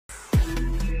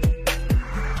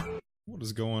What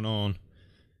is going on?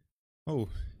 Oh,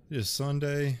 it is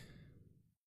Sunday.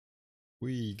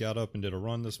 We got up and did a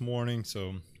run this morning,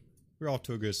 so we're off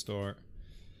to a good start.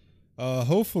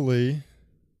 Hopefully,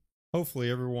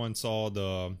 everyone saw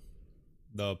the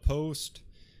post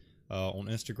on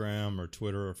Instagram or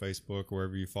Twitter or Facebook, or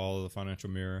wherever you follow the Financial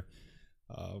Mirror.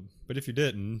 But if you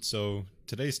didn't, so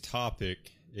today's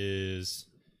topic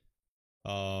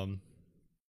um,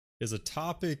 is a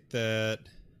topic that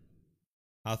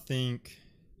I think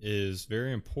is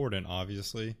very important,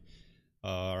 obviously,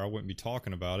 or I wouldn't be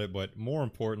talking about it, but more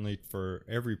importantly for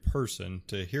every person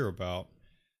to hear about,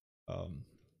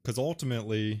 because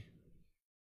ultimately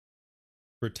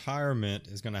retirement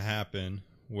is going to happen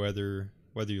whether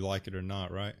you like it or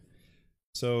not, right?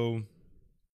 So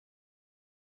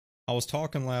I was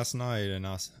talking last night, and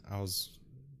I was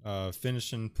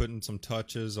finishing putting some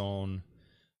touches on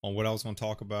what I was going to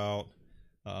talk about,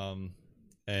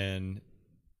 and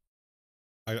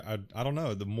I don't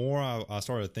know. The more I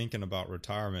started thinking about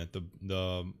retirement,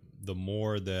 the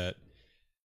more that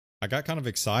I got kind of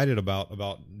excited about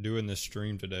doing this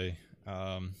stream today,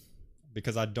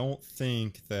 because I don't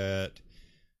think that.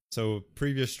 So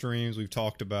previous streams we've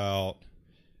talked about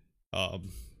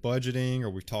budgeting, or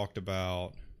we've talked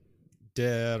about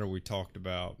debt, or we talked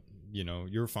about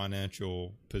your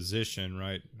financial position,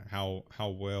 right? How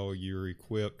well you're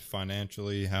equipped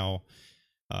financially, how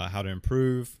to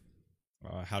improve,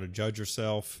 how to judge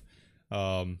yourself.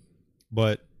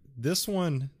 But this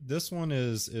one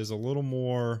is a little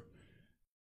more.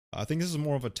 I think this is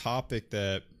more of a topic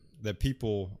that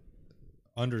people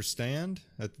understand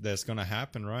that's going to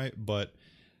happen, right? But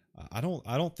I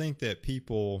don't think that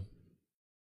people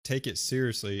take it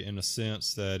seriously, in a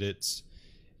sense that it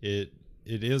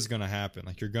is going to happen.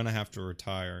 Like, you're going to have to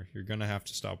retire, you're going to have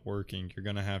to stop working, you're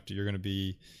going to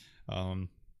be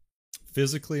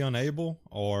physically unable,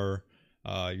 or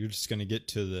you're just going to get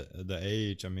to the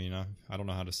age. I mean, I don't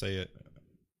know how to say it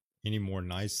any more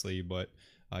nicely, but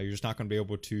you're just not going to be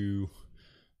able to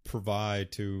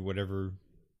provide to whatever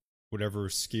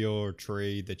skill or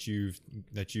trade that you've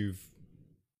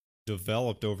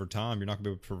developed over time. You're not going to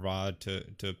be able to provide to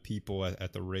people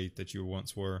at the rate that you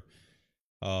once were.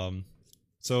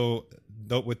 So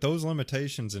with those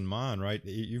limitations in mind, right,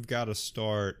 you've got to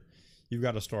start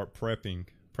prepping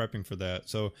for that.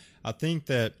 So I think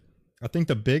the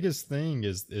biggest thing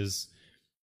is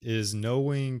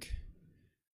knowing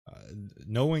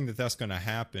that that's going to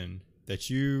happen, that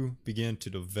you begin to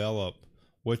develop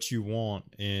what you want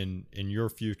in your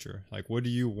future. Like, what do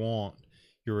you want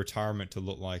your retirement to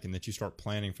look like, and that you start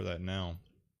planning for that now.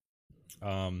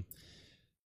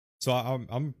 So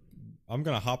I'm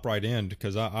gonna hop right in,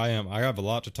 because I have a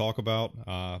lot to talk about.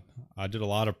 I did a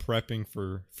lot of prepping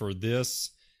for this.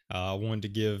 I wanted to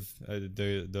give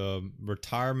the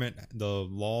retirement, the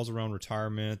laws around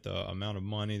retirement, the amount of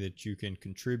money that you can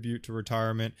contribute to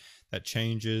retirement. That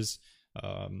changes.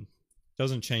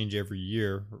 Doesn't change every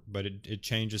year, but it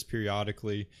changes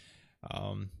periodically.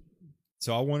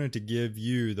 So I wanted to give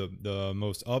you the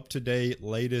most up-to-date,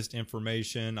 latest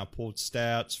information. I pulled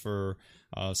stats for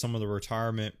some of the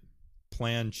retirement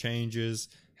plan changes,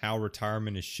 how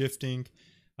retirement is shifting.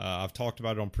 I've talked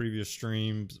about it on previous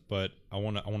streams, but I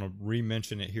want to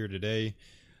re-mention it here today.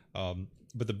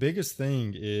 But the biggest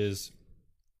thing is,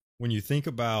 when you think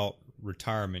about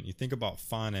retirement, you think about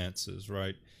finances,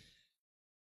 right?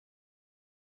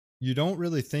 You don't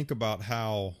really think about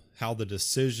how the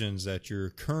decisions that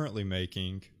you're currently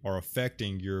making are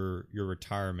affecting your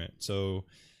retirement. So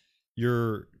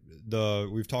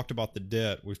we've talked about the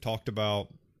debt, we've talked about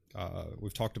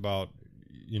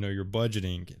your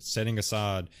budgeting, setting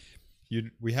aside.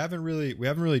 We haven't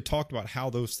really talked about how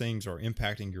those things are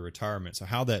impacting your retirement. So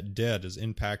how that debt is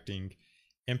impacting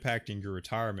your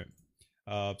retirement.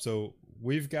 So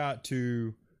we've got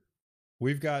to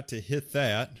hit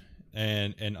that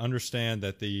and understand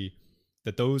that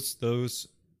those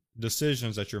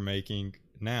decisions that you're making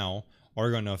now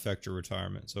are going to affect your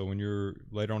retirement. So when you're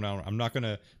later on down, I'm not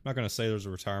gonna say there's a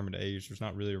retirement age. There's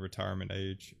not really a retirement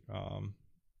age.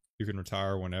 You can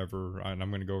retire whenever, and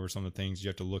I'm going to go over some of the things you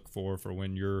have to look for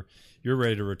when you're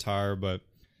ready to retire. But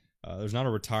there's not a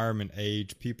retirement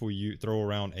age. People throw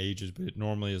around ages, but it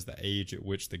normally is the age at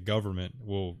which the government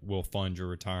will fund your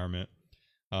retirement.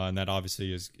 And that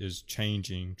obviously is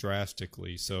changing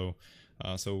drastically. So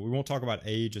we won't talk about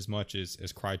age as much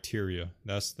as criteria.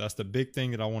 That's the big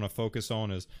thing that I want to focus on,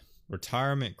 is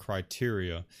retirement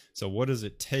criteria. So what does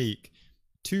it take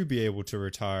to be able to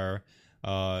retire,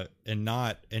 and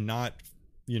not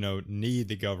need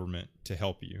the government to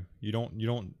help you? You don't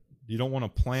want to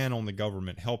plan on the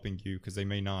government helping you, because they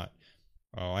may not.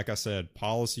 Like I said,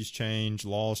 policies change,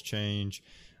 laws change.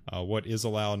 What is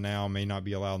allowed now may not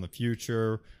be allowed in the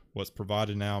future. What's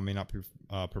provided now may not be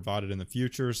provided in the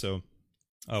future. So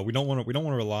we don't want to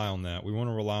rely on that. We want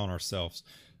to rely on ourselves.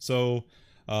 So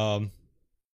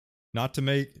not to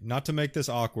make this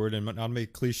awkward and not to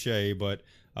make cliche, but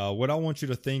what I want you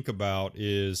to think about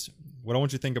is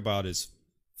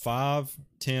 5,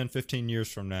 10, 15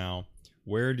 years from now,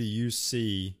 where do you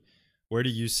see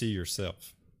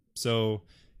yourself? So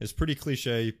it's pretty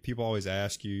cliche. People always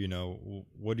ask you,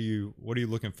 what are you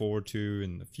looking forward to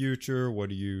in the future? What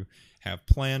do you have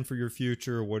planned for your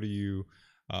future? What do you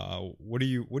want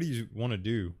to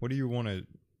do? What do you want to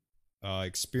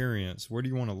experience? Where do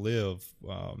you want to live?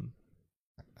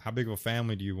 How big of a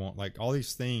family do you want? Like all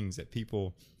these things that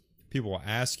people will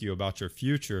ask you about your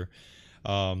future.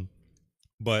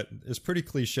 But it's pretty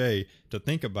cliche to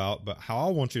think about, but how I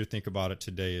want you to think about it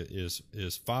today is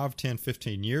 5, 10,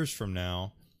 15 years from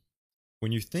now,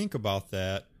 when you think about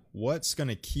that, what's going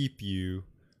to keep you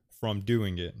from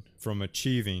doing it, from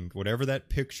achieving whatever that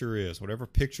picture is, whatever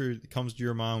picture comes to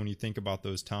your mind when you think about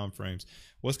those time frames,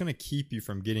 what's going to keep you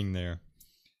from getting there?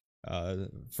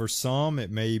 For some,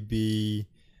 it may be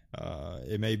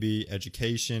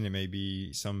education, it may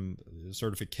be some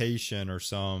certification or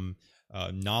some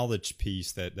knowledge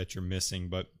piece that you're missing,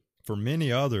 but for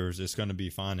many others it's going to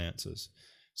be finances.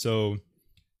 So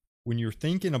when you're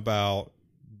thinking about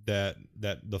that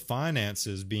the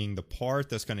finances being the part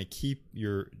that's going to keep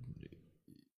your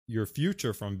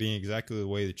future from being exactly the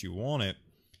way that you want it,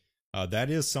 that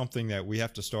is something that we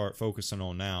have to start focusing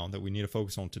on now, that we need to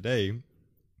focus on today,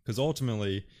 because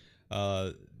ultimately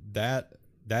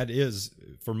that is,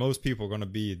 for most people, going to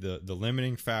be the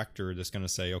limiting factor that's going to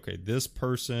say, okay, this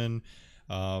person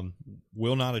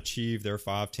will not achieve their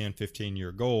 5, 10,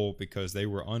 15-year goal because they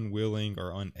were unwilling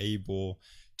or unable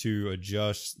to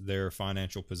adjust their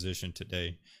financial position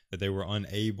today, that they were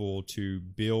unable to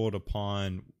build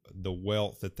upon the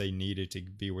wealth that they needed to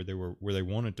be where they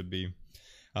wanted to be.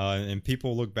 And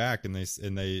people look back and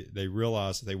they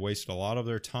realize that they wasted a lot of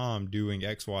their time doing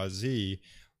XYZ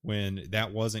when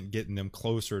that wasn't getting them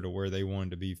closer to where they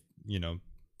wanted to be,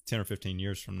 10 or 15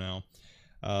 years from now.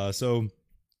 So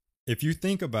if you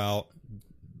think about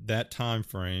that time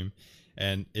frame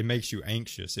and it makes you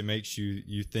anxious, it makes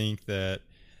you think that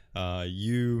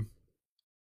you're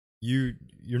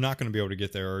not going to be able to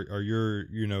get there, or you're,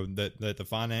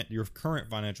 that your current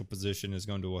financial position is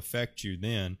going to affect you,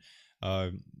 then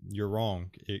you're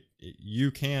wrong. You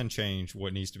can change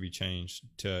what needs to be changed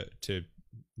to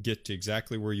get to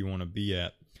exactly where you want to be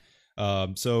at.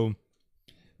 So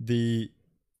the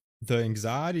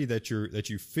anxiety that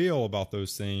you feel about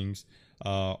those things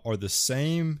are the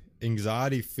same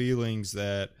anxiety feelings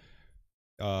that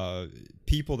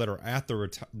people that are at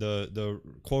the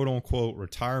quote unquote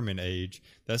retirement age,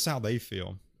 that's how they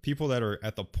feel. People that are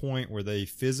at the point where they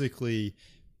physically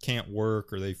can't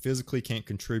work or they physically can't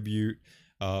contribute,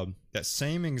 that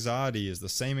same anxiety is the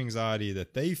same anxiety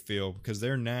that they feel because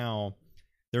they're now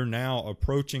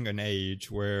approaching an age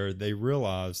where they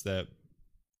realize that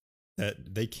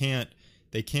they can't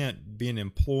be an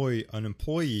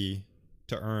employee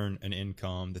to earn an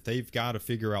income, that they've got to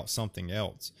figure out something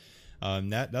else.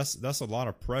 That's a lot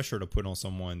of pressure to put on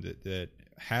someone that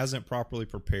hasn't properly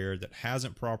prepared, that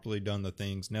hasn't properly done the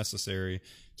things necessary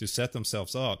to set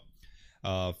themselves up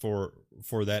for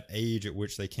that age at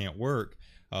which they can't work.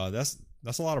 That's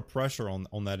a lot of pressure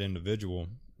on that individual,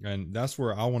 and that's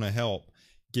where I want to help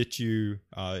get you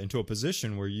into a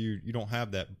position where you don't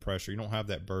have that pressure, you don't have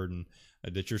that burden,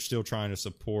 that you're still trying to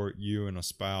support you and a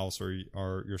spouse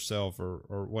or yourself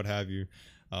or what have you,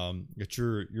 that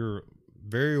you're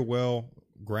very well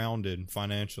grounded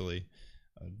financially,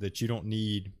 that you don't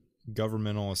need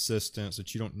governmental assistance,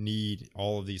 that you don't need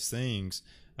all of these things,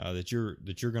 that you're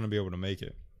going to be able to make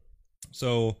it.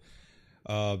 So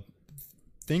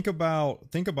think about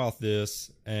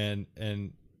this and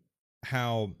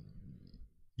how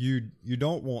you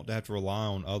don't want to have to rely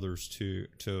on others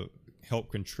to help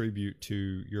contribute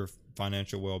to your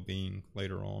financial well-being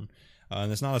later on.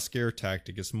 And it's not a scare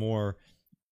tactic. It's more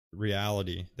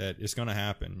reality that it's going to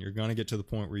happen. You're going to get to the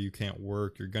point where you can't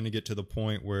work. You're going to get to the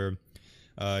point where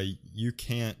you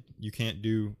can't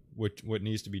do what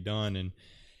needs to be done.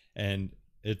 And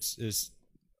it's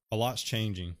a lot's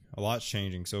changing.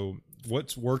 So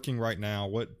what's working right now,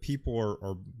 what people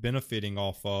are benefiting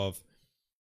off of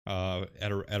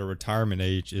at a retirement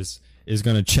age is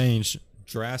going to change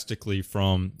drastically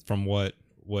from what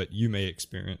you may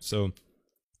experience. So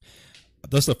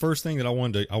that's the first thing that I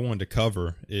wanted to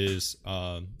cover is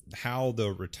how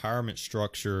the retirement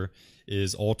structure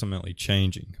is ultimately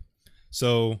changing.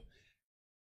 So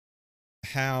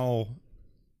how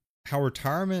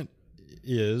retirement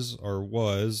is, or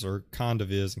was, or kind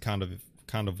of is, and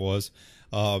kind of was,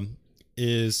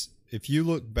 is if you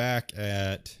look back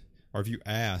at, or if you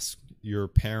ask your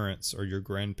parents or your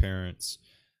grandparents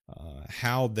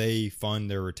how they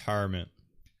fund their retirement,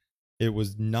 it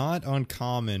was not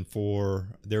uncommon for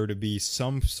there to be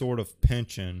some sort of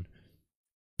pension-based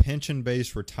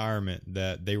retirement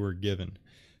that they were given.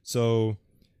 So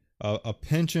a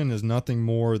pension is nothing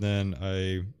more than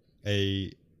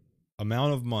a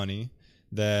amount of money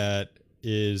that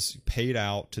is paid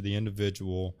out to the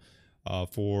individual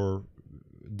for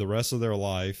the rest of their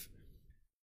life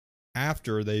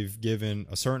after they've given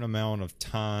a certain amount of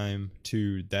time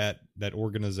to that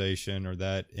organization or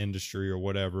that industry or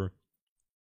whatever,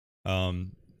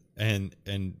 and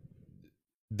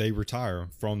they retire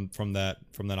from that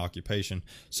occupation.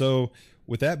 So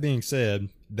with that being said,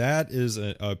 that is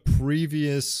a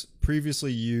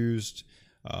previously used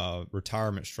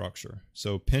retirement structure.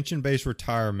 So pension-based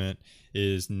retirement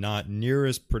is not near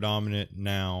as predominant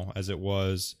now as it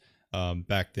was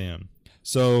back then.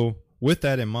 So with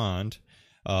that in mind,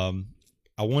 I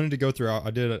wanted to go through. I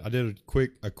did a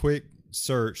quick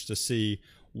search to see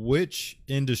which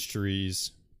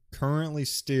industries currently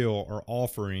still are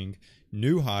offering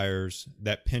new hires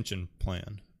that pension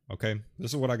plan. Okay,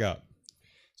 this is what I got.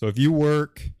 So if you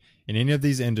work in any of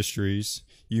these industries,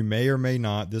 you may or may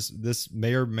not, this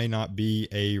may or may not be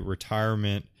a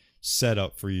retirement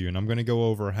setup for you. And I'm going to go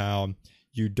over how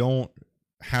you don't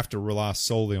have to rely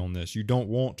solely on this. You don't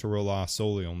want to rely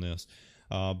solely on this.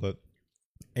 But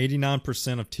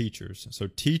 89% of teachers, so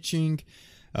teaching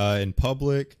in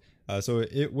public, so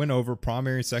it went over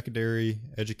primary and secondary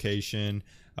education,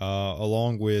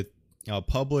 along with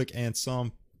public and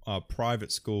some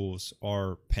private schools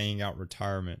are paying out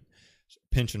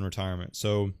pension retirement.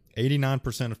 So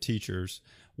 89% of teachers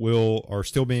are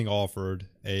still being offered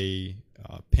a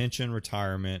pension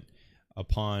retirement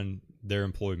upon their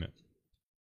employment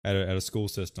at a school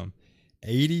system.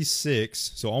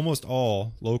 86, so almost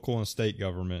all local and state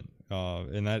government,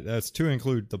 and that's to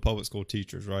include the public school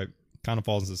teachers, right? Kind of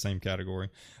falls in the same category.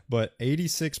 But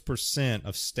 86%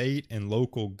 of state and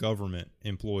local government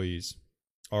employees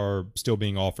are still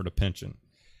being offered a pension.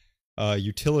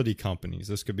 Utility companies,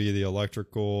 this could be the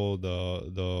electrical,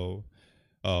 the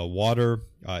water,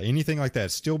 anything like that,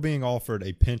 still being offered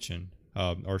a pension,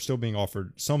 or still being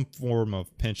offered some form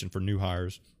of pension for new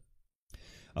hires.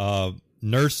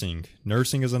 Nursing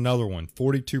is another one.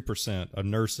 42% of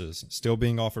nurses still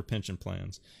being offered pension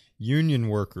plans. Union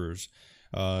workers,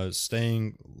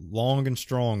 staying long and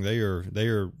strong. They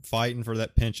are fighting for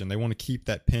that pension. They want to keep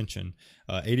that pension.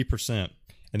 80%.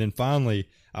 And then finally,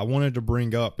 I wanted to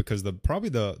bring up, because probably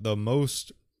the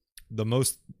most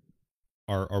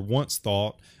or once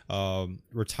thought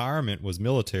retirement was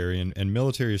military, and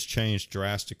military has changed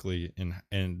drastically,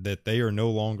 and that they are no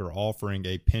longer offering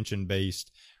a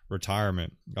pension-based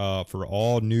retirement for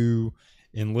all new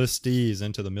enlistees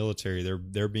into the military.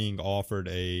 They're being offered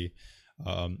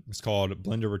it's called a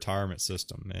blended retirement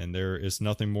system, and there is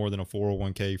nothing more than a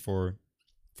 401k for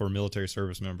military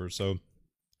service members. So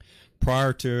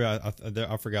prior to,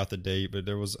 I forgot the date, but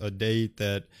there was a date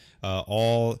that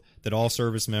all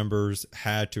service members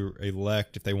had to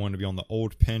elect if they wanted to be on the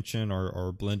old pension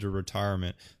or blended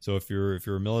retirement. So if you're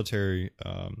a military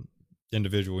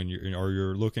individual and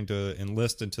you're looking to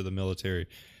enlist into the military,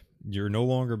 you're no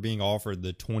longer being offered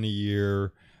the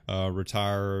 20-year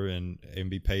retire and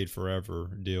be paid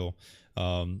forever deal.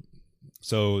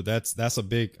 So that's a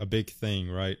big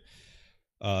thing, right?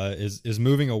 Is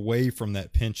moving away from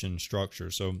that pension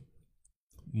structure. So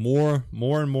more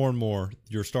and more,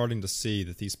 you're starting to see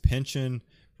that these pension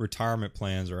retirement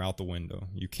plans are out the window.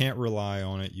 You can't rely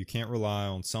on it. You can't rely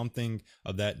on something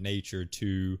of that nature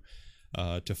to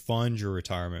fund your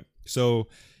retirement. So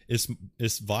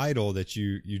it's vital that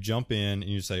you jump in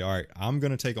and you say, all right, I'm going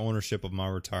to take ownership of my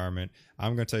retirement.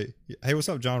 I'm going to take, hey, what's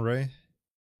up, John Ray?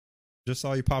 Just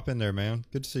saw you pop in there, man.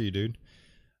 Good to see you, dude.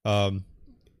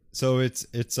 So it's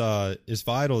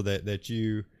vital that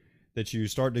you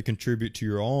start to contribute to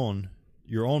your own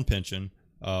pension,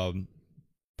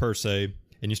 per se,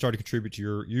 and you start to contribute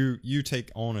to you take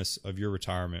onus of your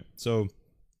retirement. So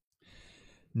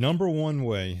number one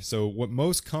way, so what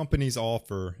most companies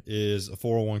offer is a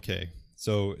 401k.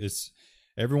 So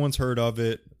everyone's heard of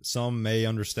it. Some may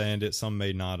understand it, some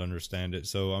may not understand it.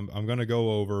 So I'm going to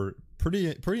go over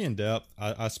pretty in depth.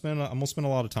 I'm gonna spend a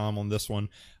lot of time on this one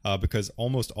because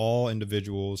almost all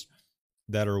individuals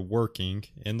that are working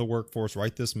in the workforce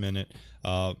right this minute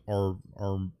are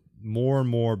more and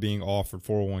more being offered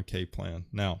 401k plan.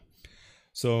 Now,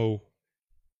 so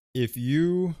if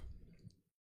you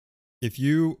if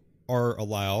you are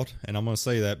allowed, and I'm going to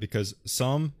say that because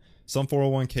some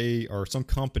 401k or some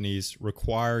companies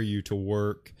require you to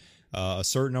work a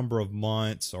certain number of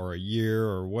months or a year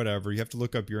or whatever. You have to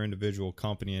look up your individual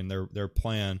company and their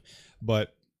plan,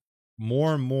 but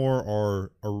more and more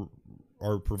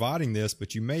are providing this,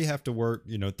 but you may have to work,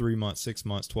 3 months, 6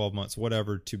 months, 12 months,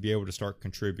 whatever, to be able to start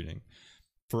contributing.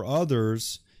 For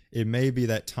others, it may be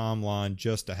that timeline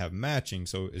just to have matching.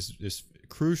 So it's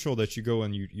crucial that you go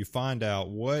and you find out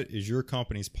what is your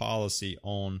company's policy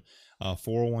on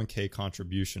 401k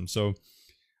contribution. So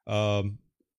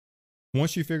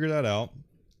once you figure that out,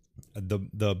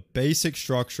 the basic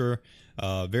structure,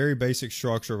 very basic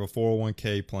structure of a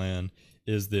 401k plan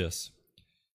is this.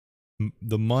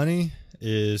 The money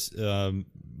is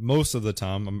most of the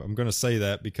time, I'm going to say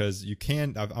that because you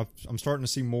can, I'm starting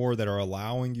to see more that are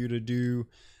allowing you to do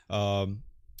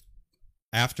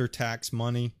after tax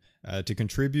money to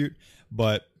contribute,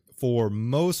 but for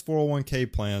most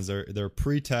 401k plans, they're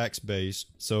pre-tax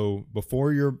based. So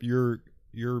before your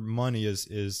money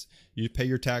is you pay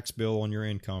your tax bill on your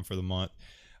income for the month,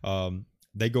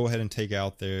 they go ahead and take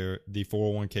out the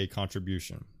 401k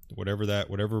contribution,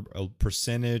 whatever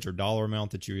percentage or dollar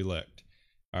amount that you elect.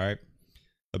 All right.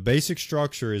 The basic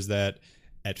structure is that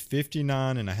at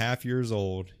 59 and a half years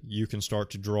old, you can start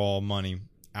to draw money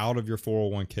out of your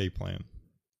 401k plan.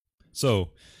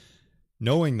 So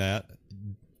knowing that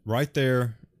right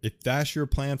there, if that's your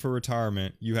plan for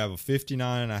retirement, you have a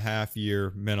 59 and a half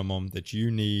year minimum that you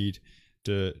need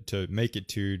to make it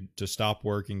to stop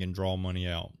working and draw money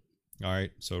out. All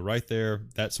right. So right there,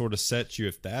 that sort of sets you,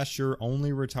 if that's your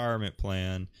only retirement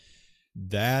plan,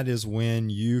 that is when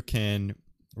you can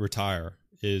retire,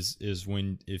 is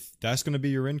when, if that's going to be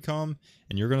your income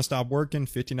and you're going to stop working,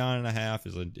 59 and a half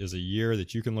is a year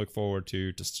that you can look forward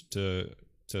to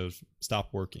stop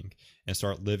working and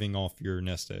start living off your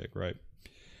nest egg. Right.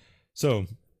 So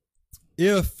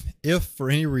if for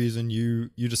any reason you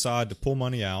decide to pull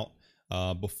money out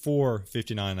before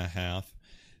 59 and a half,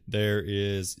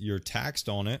 you're taxed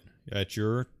on it at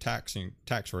your tax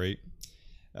rate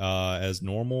as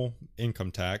normal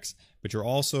income tax, but you're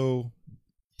also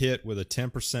hit with a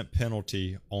 10%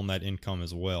 penalty on that income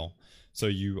as well. So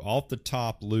you off the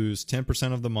top lose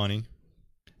 10% of the money,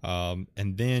 and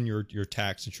then you're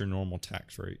taxed at your normal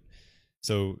tax rate.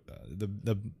 So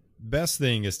the best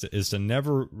thing is to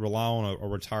never rely on a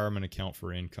retirement account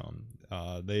for income.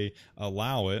 They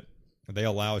allow it. They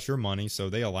allow it's your money, so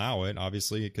they allow it,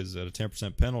 obviously, because at a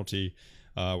 10% penalty,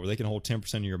 where they can hold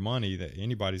 10% of your money, that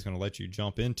anybody's going to let you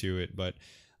jump into it. But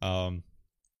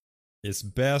it's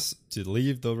best to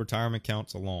leave the retirement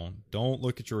accounts alone. Don't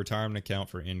look at your retirement account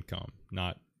for income,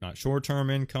 not short-term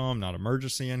income, not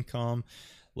emergency income.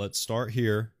 Let's start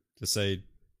here to say,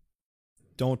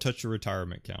 don't touch your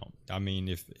retirement account. I mean,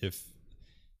 if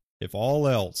all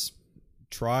else,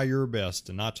 try your best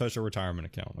to not touch a retirement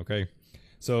account. Okay.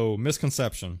 So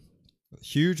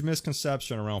huge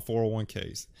misconception around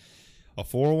 401ks. A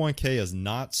 401k is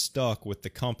not stuck with the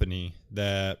company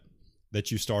that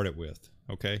you started with.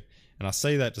 Okay. And I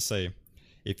say that to say,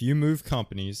 if you move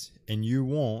companies and you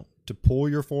want to pull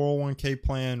your 401k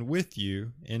plan with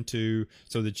you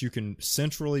so that you can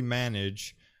centrally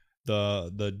manage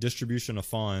the distribution of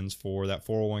funds for that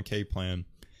 401k plan,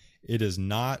 it is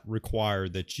not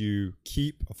required that you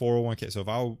keep a 401k. So if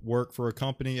I work for a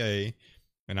company A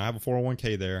and I have a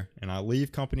 401k there and I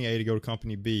leave company A to go to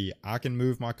company B, I can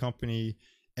move my company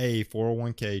A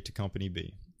 401k to company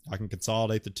B. I can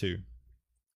consolidate the two.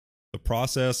 The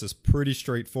process is pretty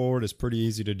straightforward. It's pretty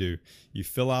easy to do. You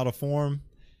fill out a form.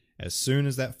 As soon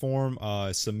as that form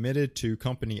is submitted to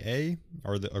company A,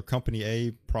 or company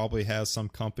A probably has some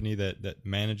company that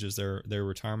manages their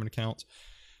retirement accounts,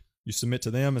 you submit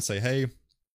to them and say, hey,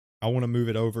 I want to move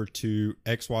it over to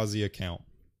XYZ account.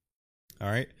 All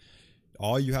right.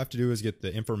 All you have to do is get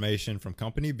the information from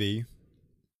company B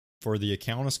for the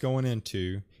account it's going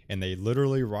into, and they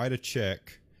literally write a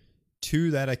check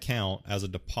to that account as a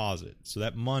deposit. So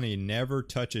that money never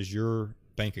touches your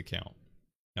bank account.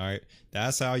 All right.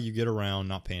 That's how you get around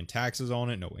not paying taxes on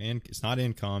it. It's not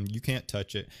income. You can't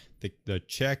touch it. The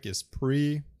check is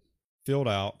pre-filled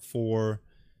out for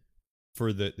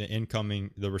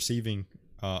the receiving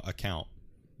account.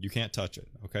 You can't touch it.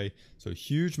 Okay. So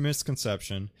huge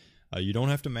misconception. You don't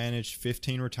have to manage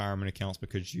 15 retirement accounts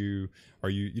because you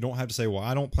don't have to say, well,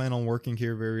 I don't plan on working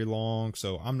here very long,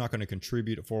 so I'm not going to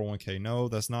contribute to 401k. No,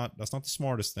 that's not the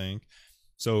smartest thing.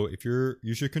 So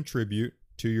you should contribute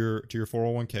to your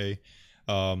 401k,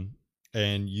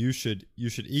 and you should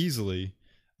easily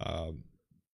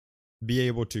be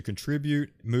able to contribute,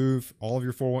 move all of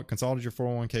your consolidate your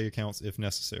 401k accounts if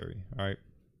necessary. All right.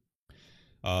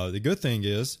 The good thing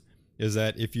is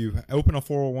that if you open a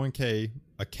 401k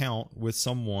account with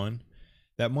someone,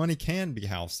 that money can be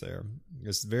housed there.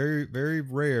 It's very, very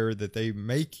rare that they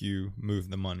make you move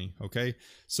the money. Okay.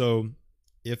 So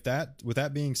with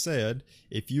that being said,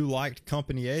 if you liked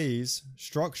company A's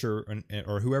structure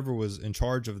or whoever was in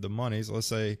charge of the monies, let's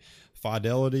say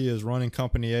Fidelity is running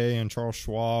company A and Charles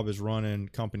Schwab is running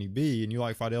company B, and you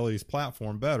like Fidelity's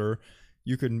platform better,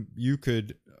 you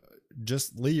could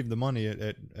just leave the money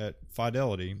at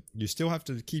Fidelity. You still have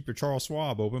to keep your Charles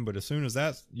Schwab open, but as soon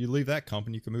as you leave that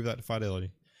company, you can move that to Fidelity.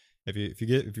 If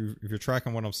you're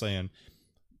tracking what I'm saying,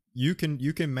 you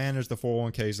can manage the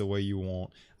 401ks the way you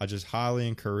want. I just highly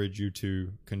encourage you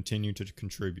to continue to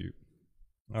contribute.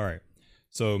 All right.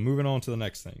 So moving on to the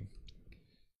next thing.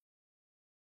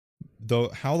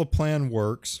 How the plan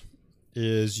works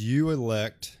is you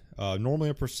elect normally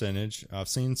a percentage. I've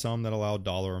seen some that allow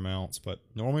dollar amounts, but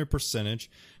normally a percentage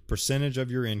of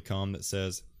your income that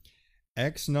says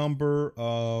X number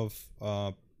of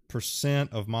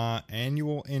percent of my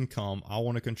annual income I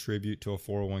want to contribute to a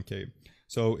 401k.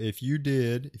 So if you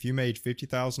made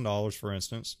 $50,000, for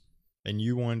instance, and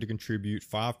you wanted to contribute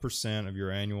 5% of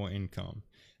your annual income,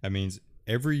 that means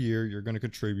every year you're going to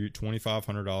contribute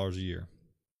 $2,500 a year.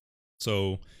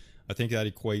 So I think that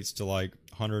equates to like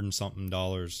 $100 and something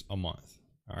a month.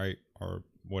 All right. Or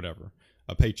whatever,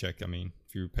 a paycheck. I mean,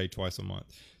 if you pay twice a month.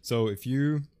 So if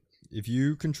you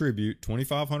contribute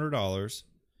 $2,500,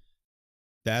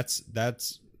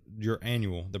 that's your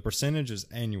annual. The percentage is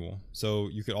annual. So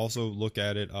you could also look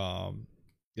at it.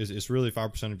 It's really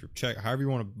 5% of your check, however you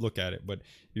want to look at it. But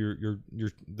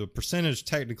the percentage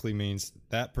technically means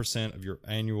that percent of your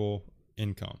annual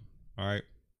income. All right.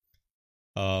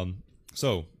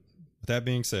 So with that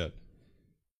being said,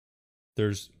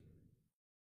 there's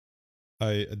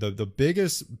the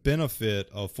biggest benefit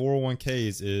of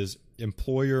 401ks is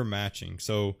employer matching.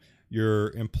 So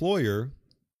your employer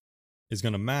is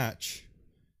going to match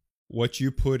what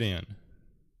you put in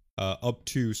up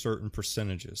to certain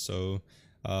percentages. So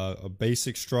a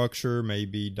basic structure may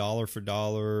be dollar for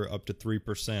dollar up to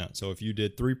 3%. So if you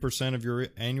did 3% of your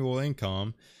annual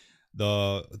income,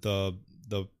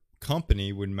 the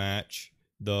company would match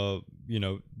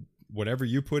whatever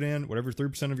you put in, whatever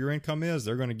 3% of your income is,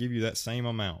 they're going to give you that same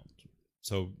amount.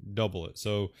 So double it.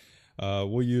 So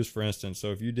we'll use, for instance,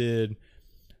 so if you did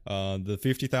the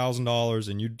 $50,000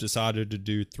 and you decided to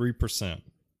do 3%,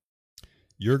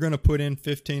 you're going to put in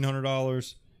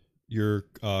 $1,500. Your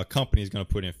company is going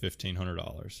to put in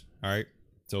 $1,500. All right.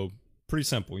 So pretty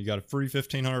simple. You got a free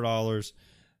 $1,500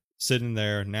 sitting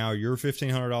there. Now your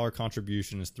 $1,500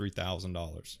 contribution is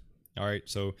 $3,000. All right.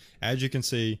 So as you can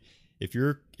see, if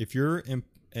your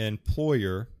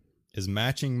employer is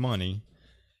matching money,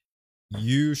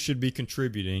 you should be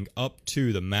contributing up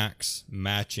to the max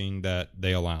matching that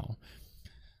they allow.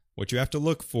 What you have to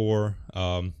look for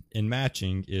in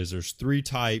matching is there's 3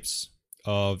 types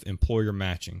of employer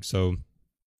matching. So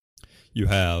you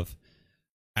have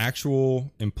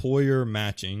actual employer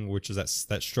matching, which is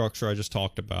that structure I just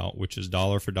talked about, which is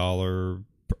dollar for dollar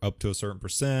up to a certain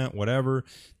percent, whatever.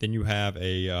 Then you have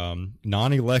a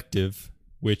non-elective,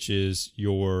 which is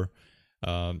your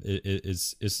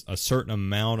is a certain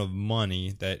amount of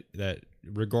money that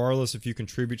regardless if you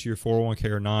contribute to your 401k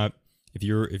or not, if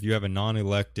you have a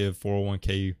non-elective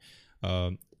 401k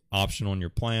option on your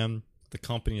plan, the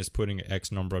company is putting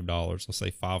X number of dollars, let's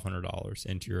say $500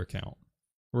 into your account,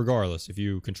 regardless if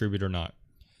you contribute or not.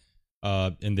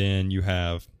 And then you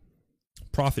have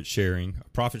profit sharing.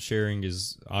 Profit sharing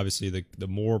is obviously the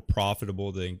more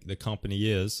profitable the company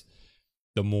is,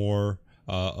 the more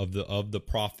of the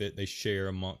profit they share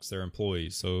amongst their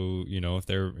employees. So if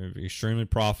they're extremely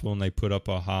profitable and they put up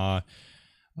a high,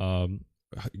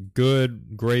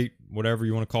 good, great, whatever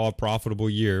you want to call a profitable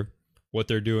year, what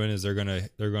they're doing is they're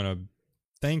gonna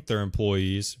thank their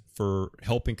employees for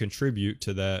helping contribute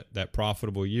to that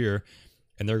profitable year,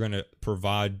 and they're going to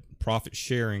provide profit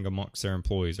sharing amongst their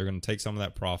employees. They're going to take some of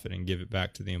that profit and give it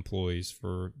back to the employees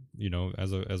for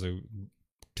as a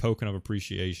token of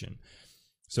appreciation.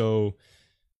 So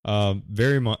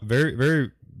very much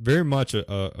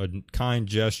a kind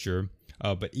gesture.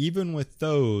 But even with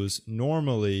those,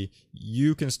 normally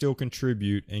you can still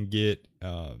contribute and get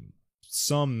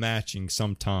some matching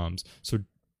sometimes. So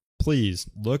please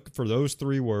look for those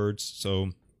 3 words. So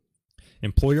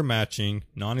employer matching,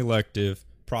 non-elective,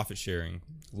 profit sharing.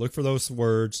 Look for those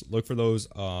words. Look for those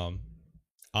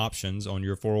options on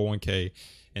your 401k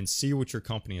and see what your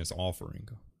company is offering.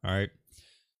 All right.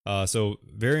 So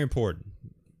very important.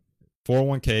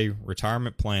 401k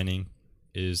retirement planning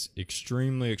is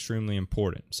extremely, extremely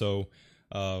important. So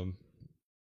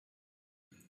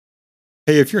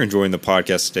Hey, if you're enjoying the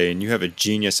podcast today and you have a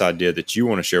genius idea that you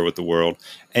want to share with the world,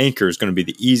 Anchor is going to be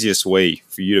the easiest way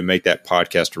for you to make that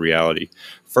podcast a reality.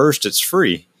 First, it's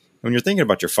free. When you're thinking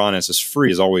about your finances,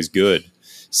 free is always good.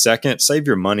 Second, save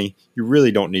your money. You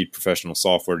really don't need professional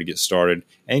software to get started.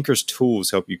 Anchor's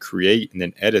tools help you create and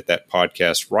then edit that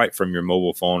podcast right from your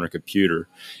mobile phone or computer.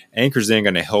 Anchor's then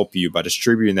going to help you by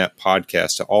distributing that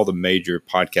podcast to all the major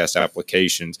podcast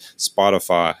applications,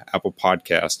 Spotify, Apple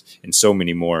Podcasts, and so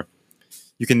many more.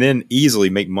 You can then easily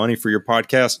make money for your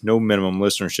podcast. No minimum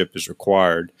listenership is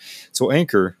required. So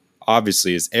Anchor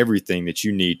obviously is everything that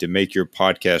you need to make your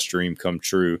podcast dream come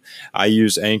true. I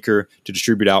use Anchor to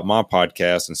distribute out my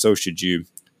podcast, and so should you.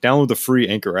 Download the free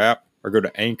Anchor app or go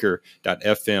to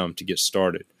anchor.fm to get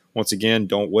started. Once again,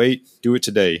 don't wait. Do it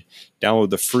today.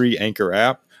 Download the free Anchor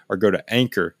app or go to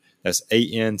Anchor. That's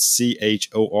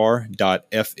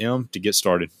ANCHOR.FM to get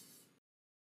started.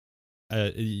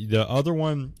 The other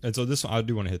one, and so this one, I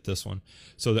do want to hit this one.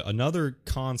 So another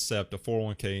concept of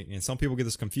 401k, and some people get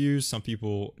this confused. Some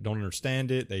people don't understand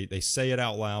it. They say it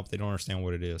out loud, but they don't understand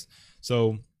what it is.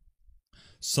 So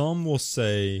some will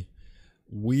say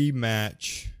we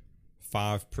match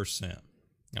 5%.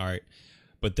 All right.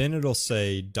 But then it'll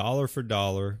say dollar for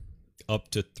dollar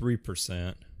up to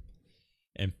 3%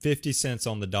 and 50 cents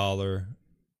on the dollar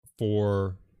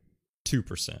for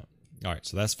 2%. All right,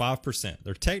 so that's 5%.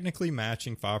 They're technically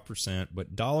matching 5%,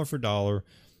 but dollar for dollar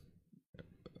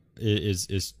is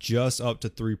just up to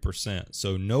 3%.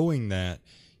 So knowing that,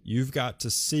 you've got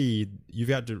to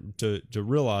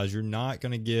realize you're not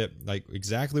going to get, like,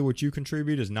 exactly what you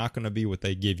contribute is not going to be what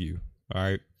they give you. All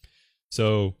right,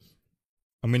 so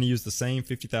I'm going to use the same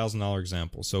 $50,000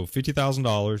 example. So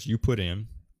 $50,000 you put in,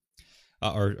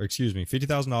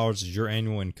 $50,000 is your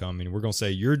annual income, and we're going to say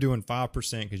you're doing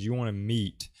 5% because you want to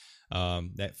meet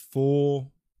that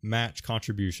full match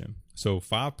contribution. So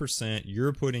 5%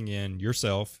 you're putting in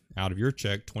yourself out of your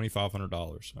check,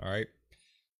 $2,500. All right.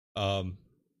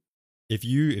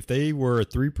 If they were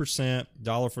 3%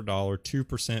 dollar for dollar,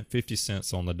 2% 50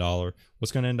 cents on the dollar,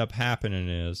 what's going to end up happening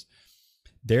is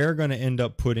they're going to end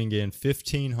up putting in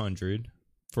 $1,500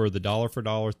 for the dollar for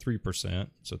dollar 3%.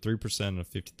 So 3% of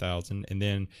 50,000, and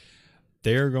then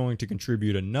they're going to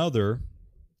contribute another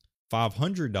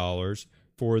 $500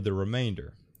 for the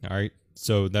remainder. All right.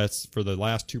 So that's for the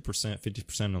last 2%,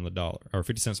 50% on the dollar, or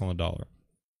 50 cents on the dollar.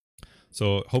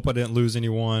 So hope I didn't lose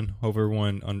anyone. Hope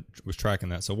everyone was tracking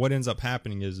that. So what ends up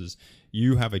happening is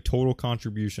you have a total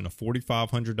contribution of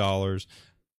 $4,500,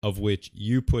 of which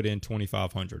you put in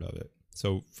 $2,500 of it.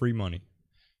 So free money.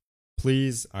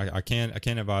 Please, I can't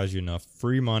advise you enough.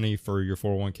 Free money for your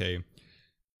 401k.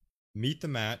 Meet the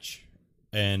match,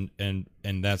 and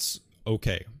that's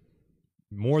okay.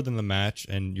 More than the match,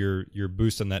 and you're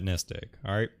boosting that nest egg.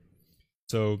 All right,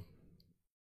 so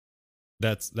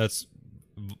that's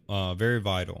very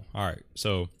vital. All right,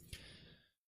 so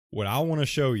what I want to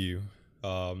show you,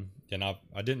 and I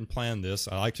didn't plan this.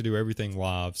 I like to do everything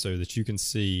live so that you can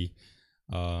see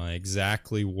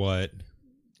exactly what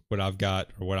I've got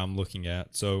or what I'm looking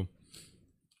at. So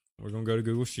we're gonna go to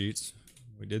Google Sheets.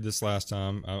 We did this last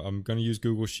time. I'm gonna use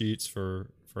Google Sheets for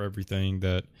everything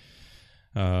that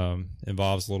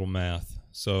involves a little math.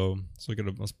 So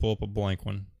let's pull up a blank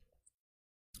one.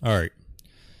 All right.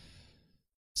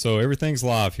 So everything's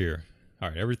live here. All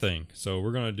right, everything. So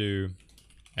we're going to do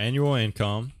annual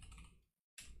income.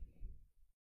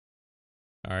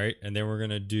 All right, and then we're going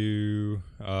to do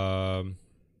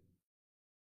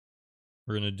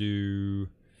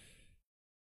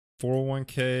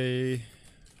 401k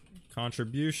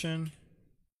contribution.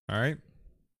 All right.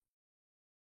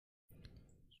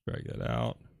 Drag that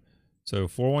out. So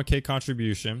 401k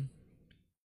contribution,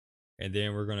 and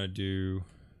then we're going to do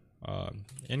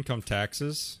income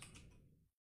taxes.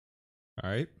 All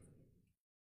right.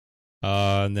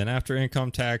 And then after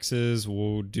income taxes,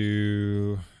 we'll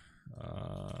do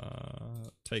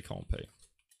take home pay.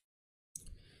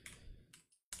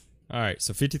 All right.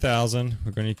 So 50,000.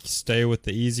 We're going to stay with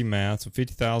the easy math. So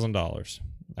 $50,000.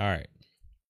 All right.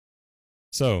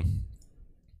 So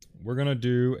we're going to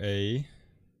do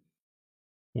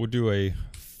we'll do a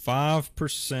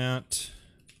 5%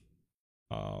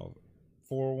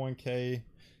 401k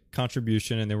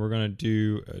contribution, and then we're going to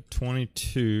do a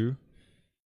 22.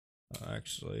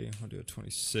 Actually, I'll do a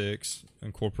 26.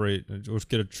 Incorporate. Let's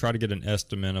try to get an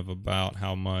estimate of about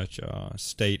how much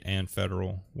state and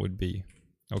federal would be.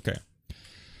 Okay.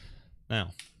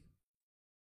 Now,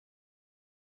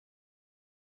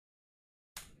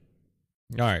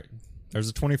 all right. There's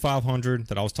a 2,500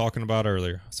 that I was talking about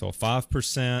earlier. So a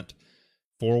 5%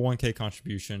 401k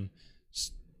contribution,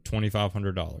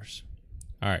 $2,500.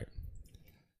 All right.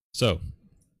 So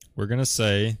we're going to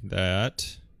say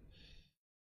that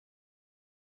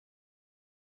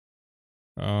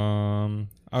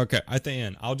okay, at the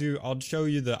end I'll show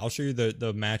you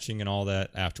the matching and all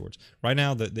that afterwards. Right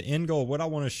now the end goal, what I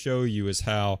want to show you is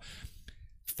how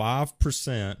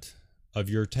 5% of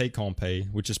your take-home pay,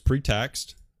 which is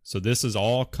pre-taxed, so this is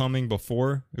all coming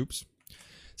before this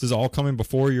is all coming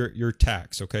before your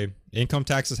tax, okay? Income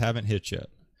taxes haven't hit yet.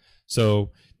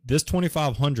 So this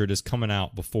 $2,500 is coming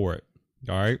out before it.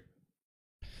 All right.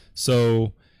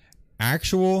 So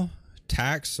actual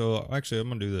tax. So actually, I'm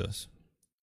going to do this.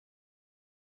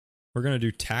 We're going to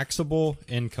do taxable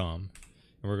income,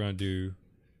 and we're going to do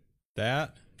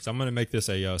that. So I'm going to make this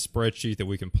a spreadsheet that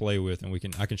we can play with,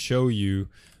 and I can show you.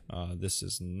 This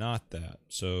is not that.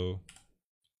 So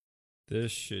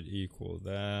this should equal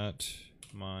that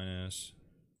minus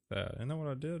that. Isn't that what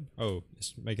I did? Oh,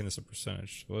 it's making this a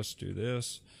percentage. So let's do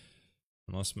this.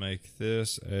 And let's make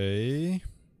this is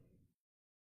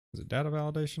it data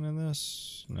validation in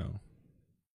this? No.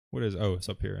 What is, oh, it's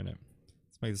up here in it.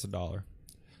 Let's make this $1.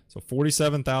 So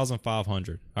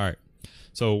 47,500. All right.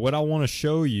 So what I want to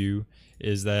show you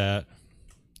is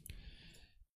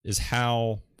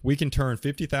how we can turn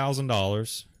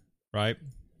 $50,000, right?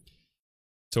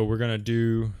 So we're going to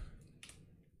do,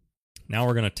 now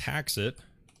we're going to tax it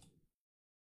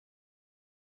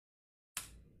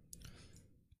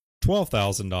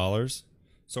 $12,000.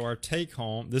 So our take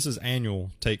home, this is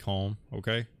annual take home,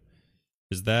 okay?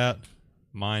 Is that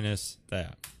minus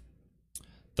that.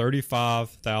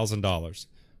 $35,000.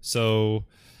 So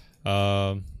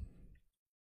but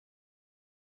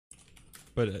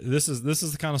this is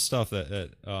the kind of stuff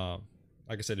that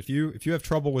like I said, if you have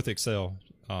trouble with Excel,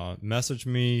 message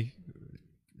me,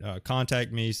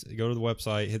 contact me, go to the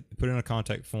website, put in a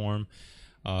contact form,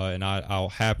 and I'll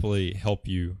happily help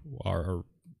you. Or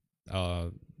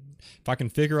if I can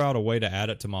figure out a way to add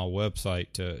it to my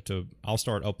website, I'll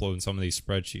start uploading some of these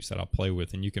spreadsheets that I'll play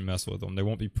with, and you can mess with them. They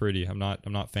won't be pretty. I'm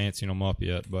not fancying them up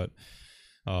yet, but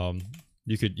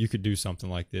you could do something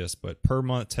like this. But per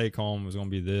month take home is going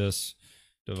to be this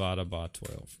divided by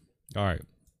 12. All right.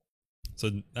 So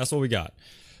that's what we got.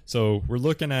 So we're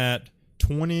looking at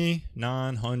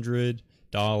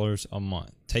 $2,900 a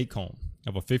month take home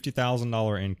of a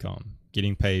 $50,000 income,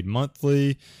 getting paid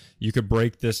monthly. You could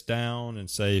break this down and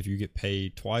say if you get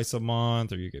paid twice a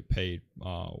month or you get paid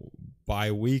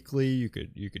bi-weekly, you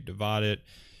could divide it,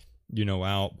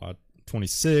 out by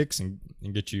 26 and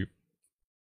get you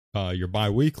your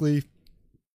bi-weekly.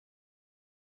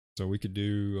 So we could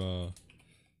do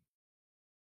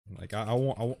like I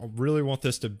really want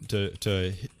this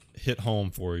to hit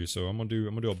home for you. So I'm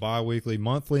gonna do a bi-weekly.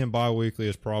 Monthly and bi-weekly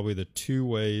is probably the two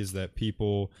ways that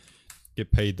people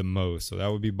get paid the most. So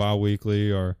that would be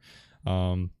bi-weekly or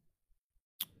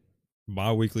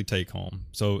bi-weekly take home.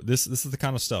 So this is the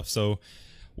kind of stuff. So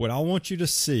what I want you to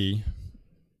see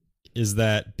is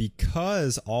that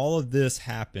because all of this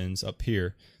happens up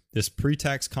here, this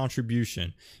pre-tax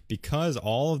contribution, because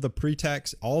all of the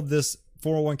pre-tax, all of this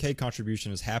 401k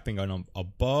contribution is happening on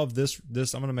above this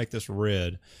I'm going to make this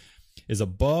red, is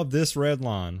above this red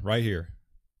line right here.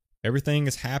 Everything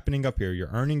is happening up here.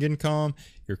 You're earning income,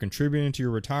 you're contributing to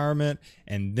your retirement,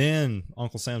 and then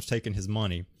Uncle Sam's taking his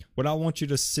money. What I want you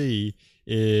to see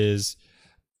is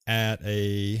at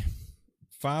a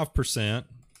 5%,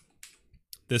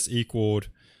 this equaled,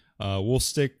 we'll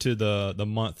stick to the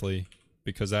monthly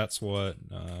because that's what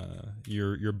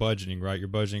you're budgeting, right? You're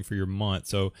budgeting for your month.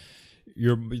 So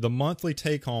the monthly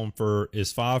take home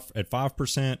is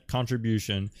 5%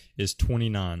 contribution is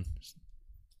 29.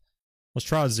 Let's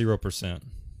try 0%.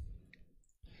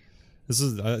 This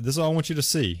is all I want you to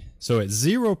see. So at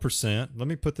 0%, let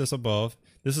me put this above.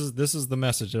 This is the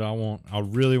message that I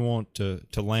really want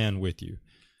to land with you.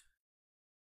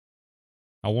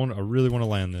 I really want to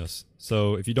land this.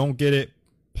 So if you don't get it,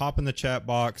 pop in the chat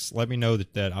box. Let me know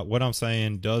that what I'm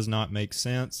saying does not make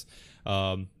sense.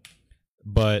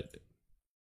 But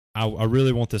I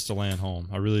really want this to land home.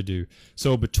 I really do.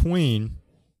 So because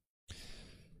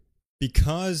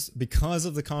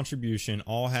of the contribution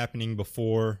all happening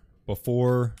before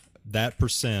that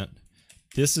percent,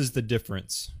 this is the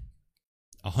difference.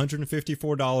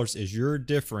 $154 is your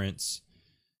difference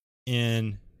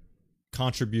in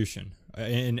contribution,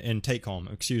 in take home,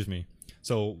 excuse me.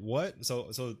 So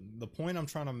the point I'm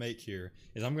trying to make here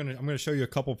is I'm gonna show you a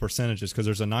couple percentages because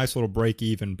there's a nice little break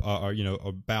even,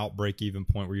 about break even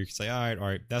point where you can say, all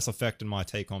right, that's affecting my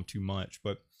take home too much.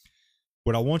 But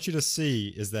what I want you to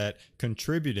see is that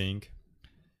contributing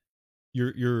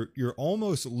you're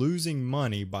almost losing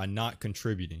money by not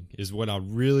contributing is what I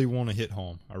really want to hit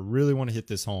home. I really want to hit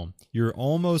this home. You're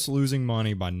almost losing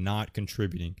money by not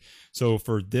contributing. So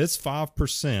for this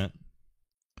 5%,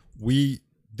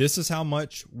 this is how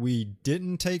much we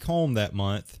didn't take home that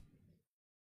month.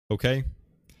 Okay?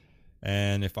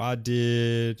 And if I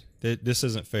did, this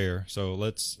isn't fair. So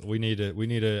I need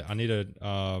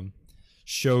to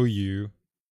show you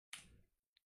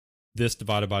this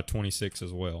divided by 26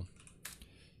 as well.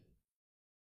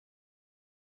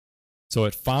 So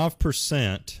at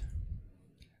 5%,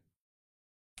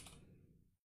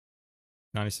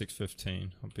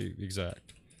 96.15, I'll be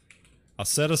exact. I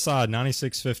set aside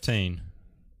 96.15.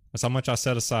 That's how much I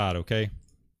set aside, okay?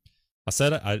 I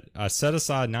set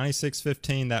aside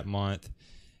 96.15 that month,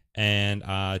 and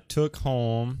I took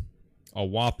home a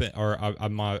whopping,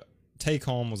 my take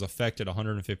home was affected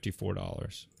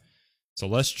 $154. So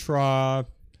let's try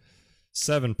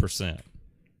 7%.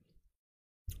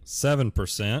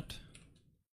 7%.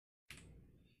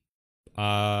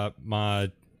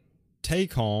 My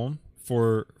take home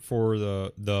for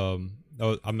the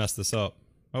oh, I messed this up.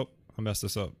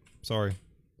 Sorry.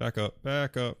 Back up.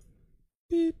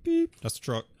 Beep beep. That's the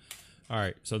truck. All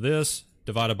right. So this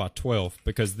divided by 12,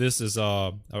 because this is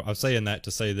I'm saying that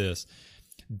to say this.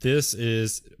 This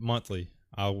is monthly.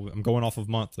 I'm going off of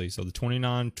monthly. So the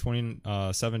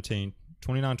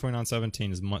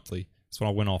 29.29.17 is monthly. That's what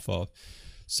I went off of.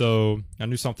 So I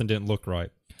knew something didn't look right.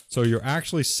 So you're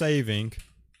actually saving.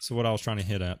 So what I was trying to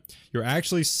hit at, you're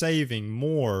actually saving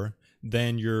more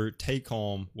than your take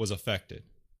home was affected.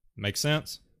 Make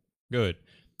sense? Good.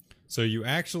 So you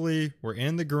actually were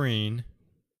in the green.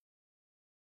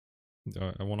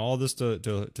 I want all this to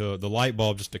the light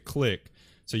bulb just to click.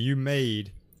 So you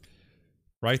made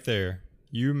right there.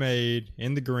 You made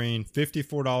in the green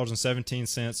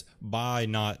 $54.17 by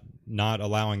not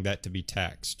allowing that to be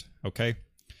taxed. Okay.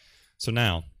 So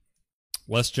now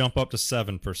let's jump up to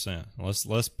 7%.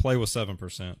 Let's play with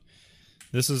 7%.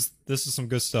 This is some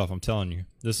good stuff. I'm telling you,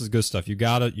 this is good stuff. You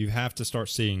have to start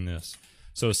seeing this.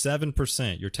 So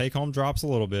 7%, your take home drops a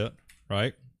little bit,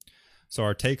 right? So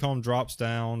our take home drops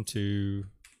down to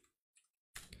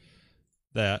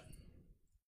that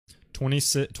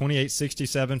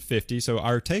 28.67.50. So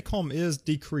our take home is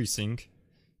decreasing.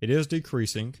 It is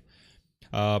decreasing,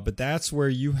 but that's where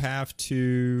you have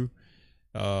to.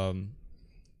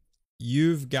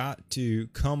 You've got to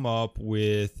come up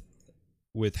with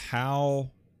how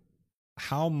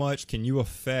much can you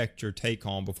affect your take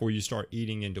home before you start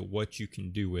eating into what you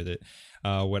can do with it.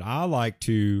 What I like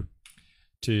to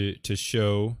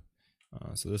show,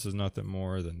 so this is nothing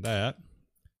more than that.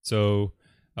 So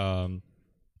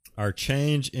our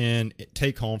change in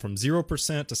take home from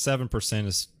 0% to 7%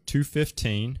 is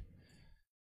 $215.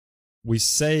 We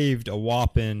saved a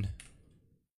whopping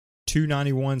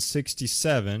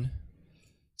 $291.67.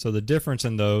 So the difference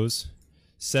in those,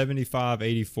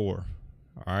 $75.84. All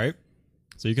right.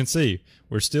 So you can see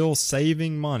we're still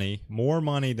saving money, more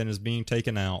money than is being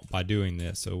taken out by doing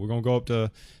this. So we're going to go up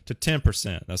to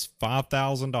 10%. That's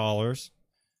 $5,000.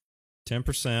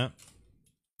 10%.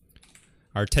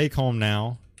 Our take home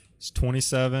now is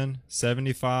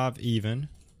 $27.75 even.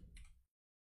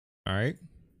 All right.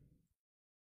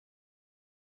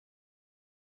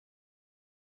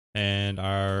 And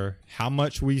how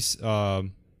much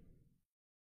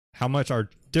our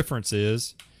difference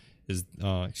is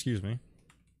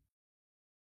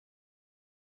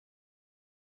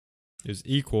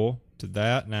equal to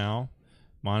that now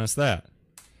minus that.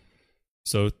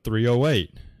 So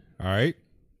 308. All right.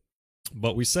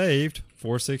 But we saved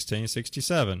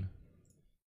 $416.67.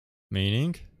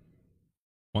 Meaning,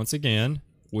 once again,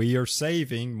 we are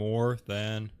saving more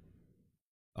than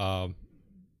we're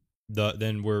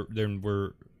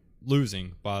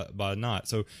losing by not.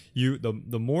 So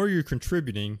the more you're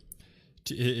contributing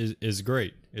is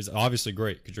great. Is obviously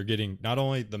great because you're getting not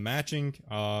only the matching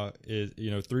is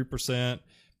 3%,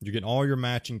 you're getting all your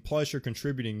matching plus you're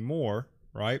contributing more,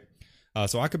 right?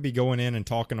 So I could be going in and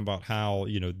talking about how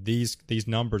these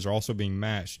numbers are also being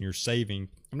matched and you're saving.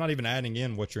 I'm not even adding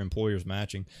in what your employer's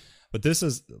matching, but this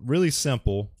is really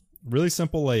simple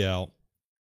layout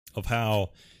of how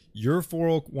your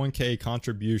 401k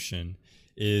contribution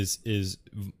is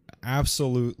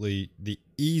absolutely the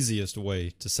easiest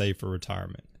way to save for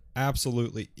retirement.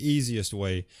 Absolutely easiest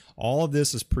way. All of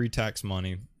this is pre-tax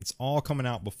money. It's all coming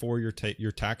out before your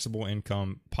taxable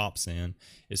income pops in.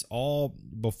 It's all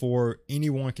before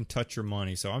anyone can touch your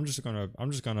money. So I'm just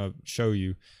gonna show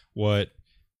you what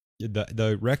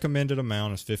the recommended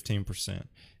amount is. 15%.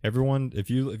 Everyone, if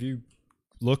you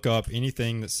look up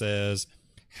anything that says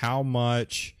how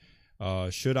much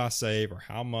should I save, or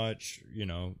how much, you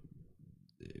know,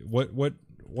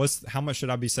 how much should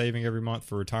I be saving every month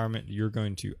for retirement? You're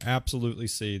going to absolutely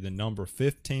see the number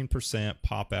 15%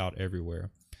 pop out everywhere.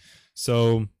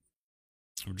 So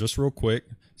just real quick,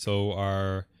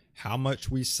 so how much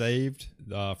we saved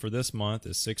for this month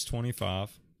is $625.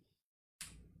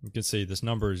 You can see this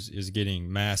number is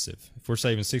getting massive. If we're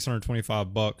saving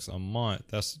 $625 a month,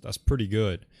 that's pretty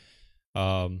good.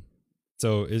 So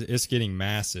it's getting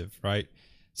massive, right?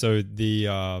 So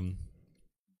and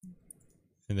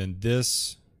then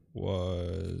this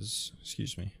was,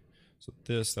 excuse me. So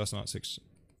that's not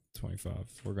 625.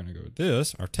 We're going to go with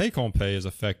this. Our take home pay is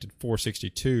affected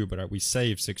 $462, but we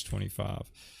saved $625.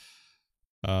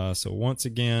 So once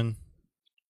again,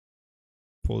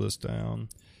 pull this down.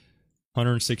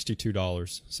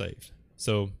 $162 saved.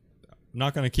 So I'm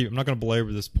not going to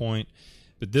belabor this point,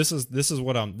 but this is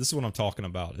what I'm talking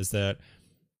about, is that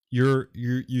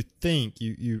you think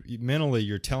mentally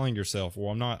you're telling yourself,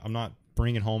 well, I'm not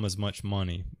bringing home as much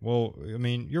money. Well, I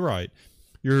mean, you're right.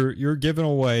 You're giving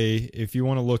away, if you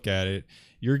want to look at it,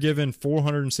 you're giving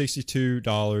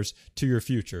 $462 to your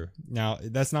future. Now,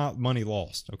 that's not money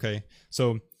lost, okay?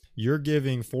 So you're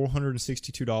giving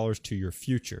 $462 to your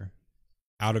future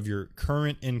out of your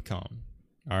current income,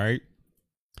 all right?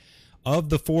 Of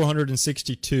the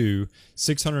 462,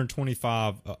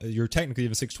 625, you're technically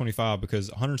even 625 because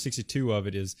 162 of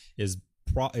it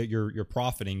you're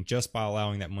profiting just by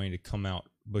allowing that money to come out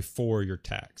before you're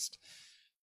taxed.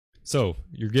 So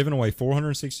you're giving away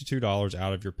 $462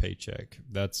 out of your paycheck.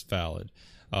 That's valid.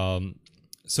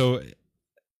 So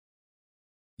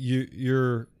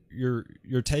your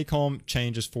take home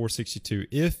change is $462.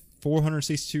 If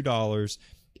 $462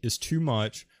 is too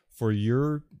much for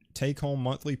your take home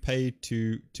monthly pay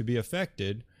to be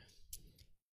affected,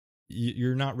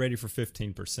 you're not ready for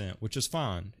 15%, which is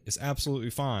fine. It's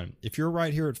absolutely fine. If you're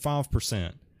right here at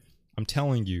 5%, I'm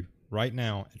telling you right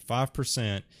now, at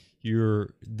 5%,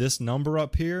 this number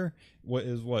up here,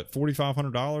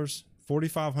 $4,500?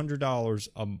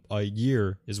 $4,500 a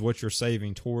year is what you're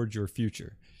saving towards your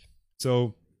future.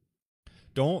 So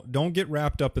don't get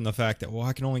wrapped up in the fact that, well,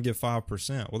 I can only give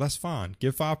 5%. Well, that's fine.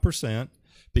 Give 5%,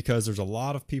 because there's a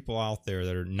lot of people out there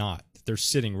that are not. They're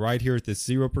sitting right here at this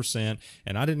 0%,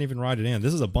 and I didn't even write it in.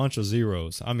 This is a bunch of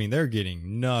zeros. I mean, they're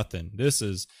getting nothing. This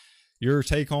is your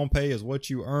take-home pay is what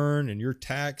you earn, and you're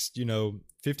taxed,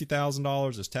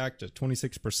 $50,000 is taxed at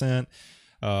 26%.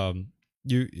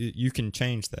 You can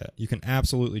change that. You can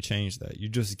absolutely change that.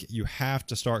 You have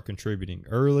to start contributing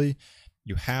early.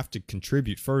 You have to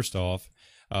contribute first off.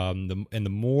 The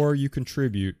more you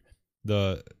contribute,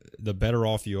 the better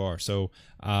off you are. So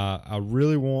I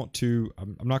really want to,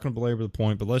 I'm not going to belabor the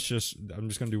point, but I'm just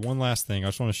going to do one last thing. I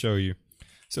just want to show you.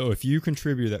 So if you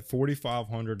contribute that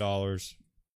 $4,500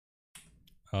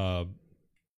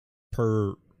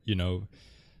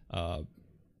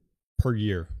 per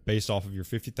year based off of your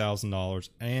 $50,000,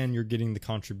 and you're getting the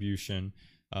contribution,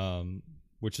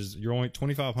 which is you're only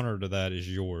 $2,500 of that is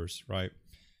yours, right?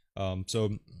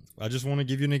 So I just want to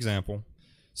give you an example.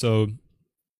 So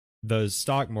the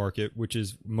stock market, which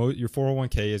is your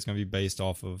 401k, is going to be based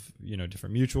off of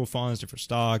different mutual funds, different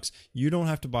stocks. You don't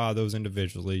have to buy those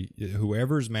individually.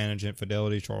 Whoever's managing it,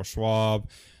 Fidelity, Charles Schwab,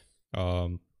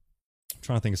 I'm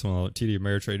trying to think of someone like TD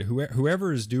Ameritrade,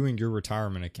 whoever is doing your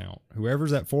retirement account, whoever's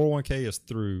that 401k is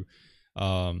through,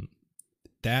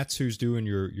 that's who's doing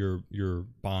your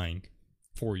buying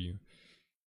for you.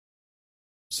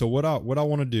 So what I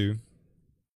want to do,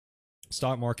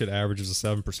 stock market averages a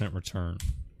 7% return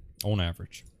on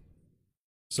average.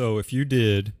 So if you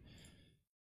did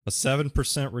a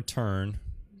 7% return,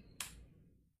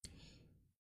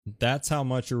 that's how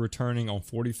much you're returning on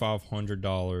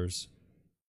 $4,500,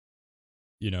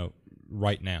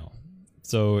 right now.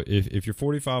 So if your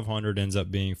 4,500 ends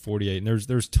up being 48, and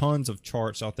there's tons of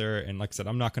charts out there, and like I said,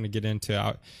 I'm not going to get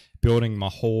into building a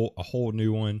whole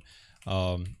new one.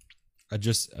 I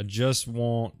just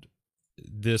want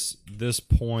this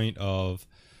point of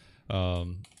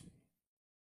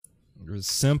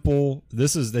simple.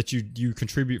 This is that you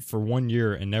contribute for 1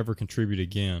 year and never contribute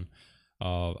again.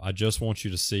 I just want you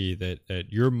to see that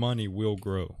your money will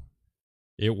grow.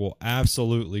 It will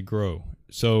absolutely grow.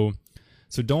 So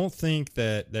don't think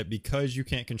that because you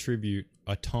can't contribute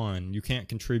a ton, you can't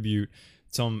contribute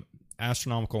some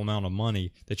astronomical amount of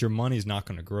money, that your money is not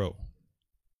going to grow.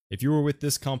 If you were with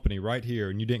this company right here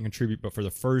and you didn't contribute, but for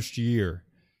the first year,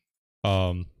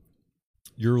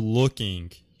 you're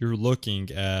looking at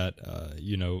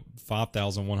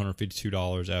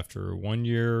 $5,152 after 1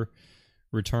 year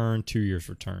return, 2 years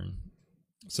return.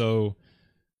 So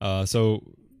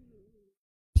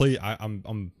please,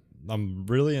 I'm I'm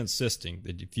really insisting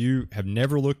that if you have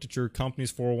never looked at your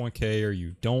company's 401k or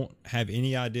you don't have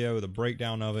any idea of the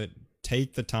breakdown of it,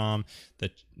 take the time.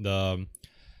 The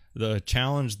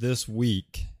challenge this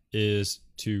week is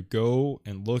to go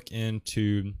and look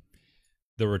into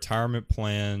the retirement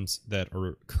plans that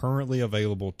are currently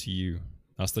available to you.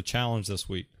 That's the challenge this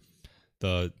week.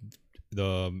 The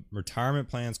retirement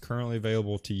plans currently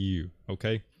available to you.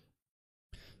 Okay.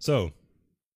 So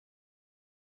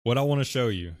what I want to show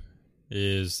you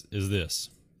is this,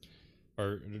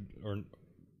 or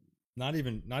not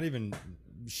even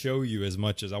show you as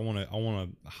much as I want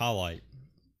to highlight.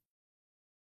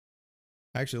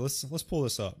 Actually, let's pull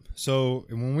this up. So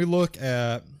when we look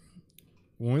at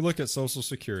Social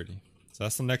Security, so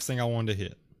that's the next thing I wanted to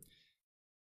hit.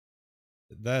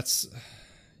 That's,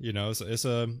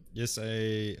 it's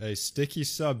a sticky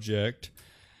subject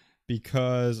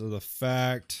because of the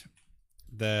fact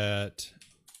that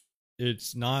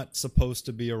it's not supposed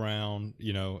to be around,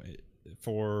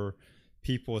 for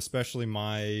people, especially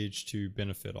my age, to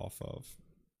benefit off of.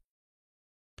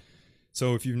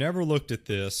 So if you've never looked at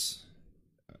this,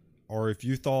 or if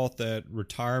you thought that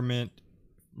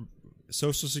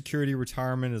Social Security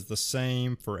retirement is the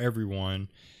same for everyone,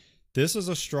 this is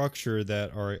a structure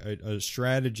or a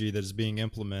strategy that is being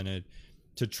implemented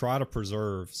to try to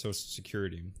preserve Social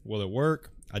Security. Will it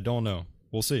work? I don't know.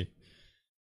 We'll see.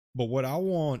 But what I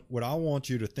want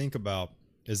you to think about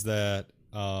is that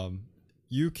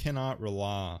you cannot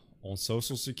rely on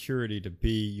Social Security to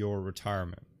be your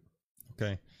retirement.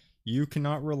 Okay, you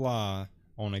cannot rely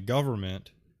on a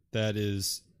government that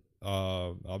is.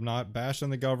 I'm not bashing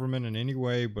the government in any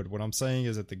way, but what I'm saying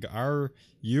is that our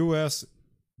U.S.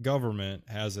 government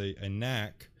has a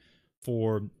knack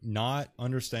for not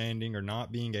understanding or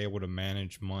not being able to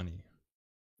manage money.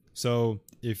 So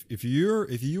if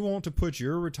you want to put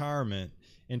your retirement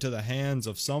into the hands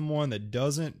of someone that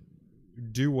doesn't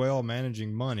do well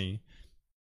managing money,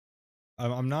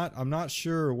 I'm not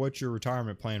sure what your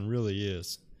retirement plan really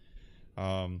is.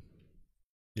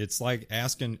 It's like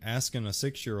asking a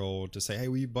 6-year-old to say, "Hey,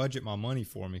 will you budget my money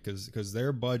for me?" Because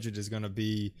their budget is going to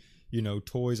be,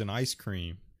 toys and ice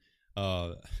cream.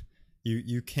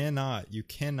 You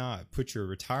cannot put your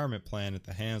retirement plan at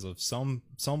the hands of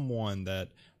someone that,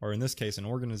 or in this case, an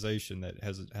organization that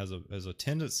has a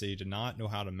tendency to not know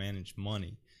how to manage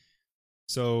money.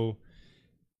 So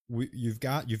you've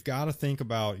got to think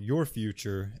about your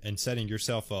future and setting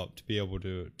yourself up to be able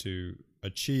to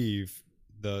achieve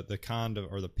the kind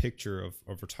of, or the picture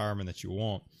of retirement that you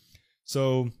want.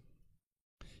 So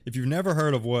if you've never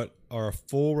heard of what are a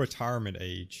full retirement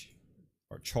age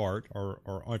or chart,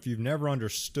 or if you've never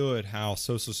understood how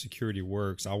Social Security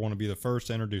works, I want to be the first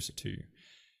to introduce it to you.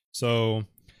 So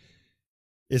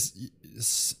it's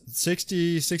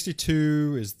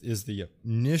 62 is the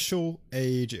initial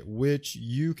age at which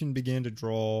you can begin to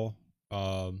draw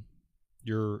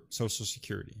your Social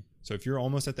Security. So if you're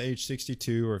almost at the age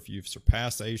 62, or if you've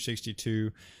surpassed the age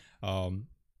 62,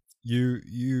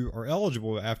 you are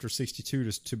eligible after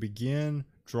 62 to begin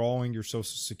drawing your Social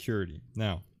Security.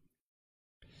 Now,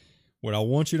 what I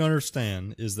want you to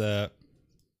understand is that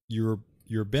you're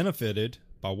benefited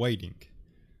by waiting.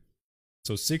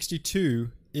 So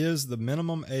 62 is the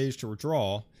minimum age to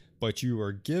withdraw, but you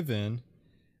are given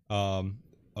a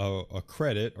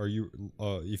credit, or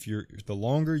the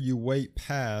longer you wait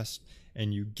past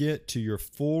and you get to your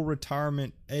full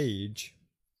retirement age,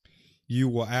 you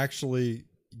will actually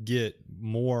get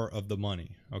more of the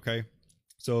money. Okay,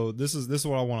 so this is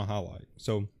what I want to highlight.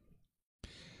 So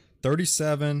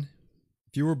 37,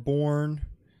 if you were born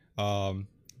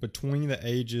between the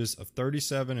ages of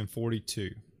 37 and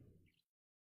 42,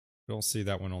 don't see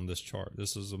that one on this chart.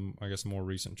 This is I guess a more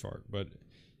recent chart, but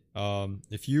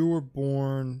if you were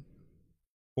born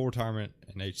full retirement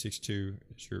and age 62,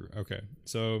 sure. Okay,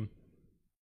 so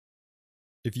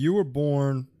if you were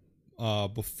born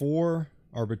before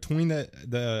or between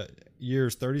the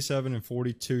years 37 and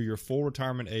 42, your full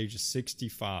retirement age is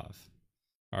 65.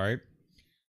 All right.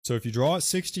 So if you draw at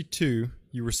 62,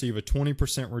 you receive a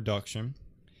 20% reduction.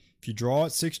 If you draw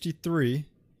at 63,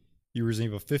 you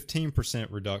receive a 15%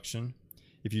 reduction.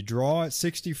 If you draw at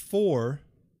 64,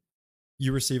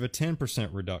 you receive a 10%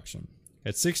 reduction.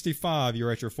 At 65,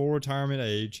 you're at your full retirement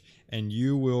age, and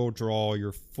you will draw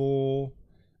your full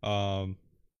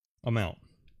amount.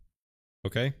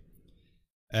 Okay?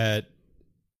 If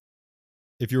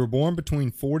you were born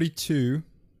between 42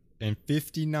 and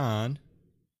 59,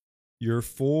 your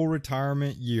full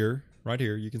retirement year, right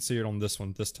here, you can see it on this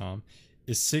one this time,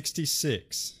 is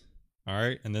 66. All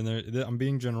right? And then I'm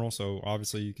being general, so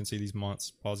obviously you can see these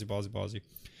months,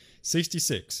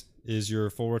 66. is your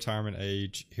full retirement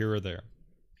age here or there.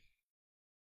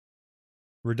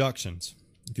 Reductions.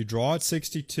 If you draw at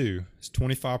 62, it's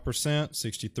 25%,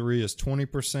 63 is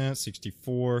 20%,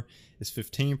 64 is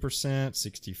 15%,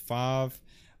 65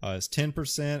 is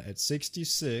 10%. At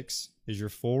 66 is your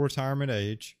full retirement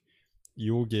age.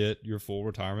 You will get your full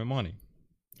retirement money.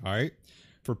 All right.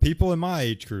 For people in my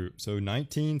age group, so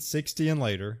 1960 and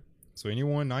later, so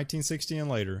anyone 1960 and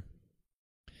later,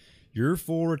 your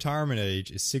full retirement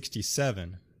age is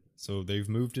 67. So they've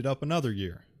moved it up another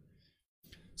year.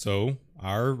 So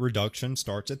our reduction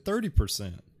starts at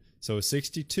 30%. So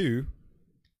 62,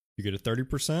 you get a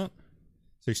 30%.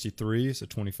 63 is a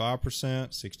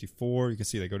 25%. 64, you can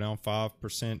see they go down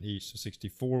 5% each. So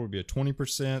 64 would be a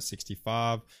 20%.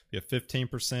 65 would be a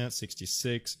 15%.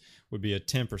 66 would be a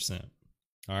 10%.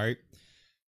 All right.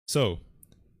 So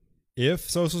if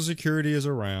Social Security is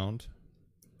around,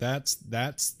 that's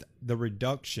the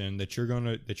reduction that you're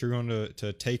going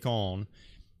to take on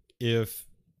if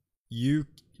you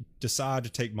decide to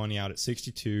take money out at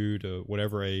 62 to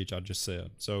whatever age I just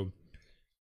said. So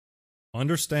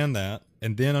understand that,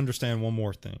 and then understand one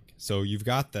more thing. So you've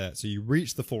got that. So you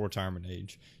reach the full retirement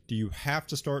age. Do you have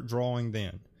to start drawing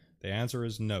then? The answer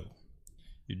is no.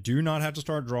 You do not have to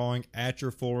start drawing at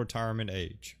your full retirement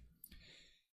age.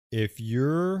 If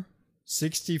you're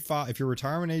 65, if your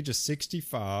retirement age is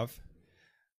 65,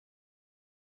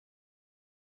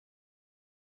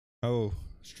 oh,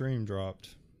 stream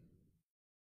dropped.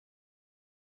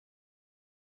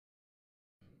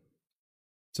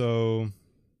 So,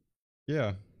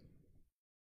 yeah,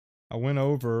 I went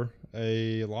over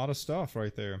a lot of stuff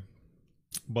right there,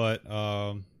 but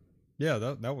yeah,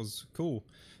 that was cool.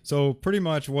 So pretty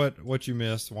much what you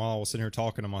missed while I was sitting here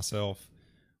talking to myself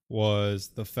was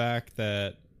the fact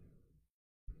that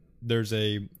there's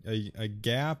a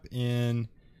gap in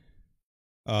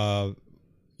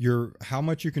your how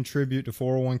much you contribute to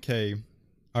 401k,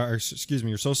 or excuse me,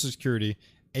 your Social Security.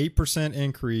 8%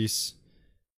 increase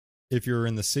if you're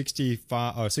in the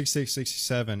 65, 66,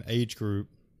 67 age group.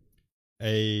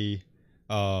 A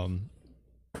 6.5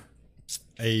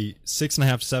 to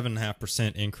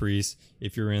 7.5% increase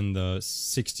if you're in the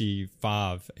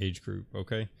 65 age group.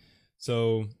 Okay,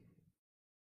 so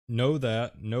know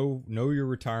that, know your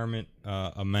retirement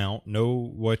amount,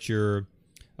 know what your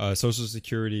Social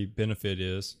Security benefit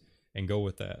is, and go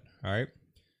with that. All right.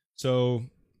 So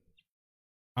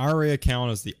IRA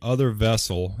account is the other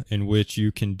vessel in which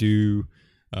you can do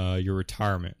your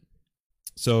retirement.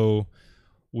 So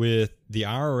with the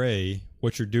IRA,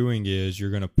 what you're doing is you're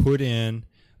going to put in,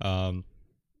 you're going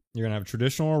to have a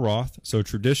traditional or Roth. So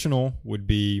traditional would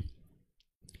be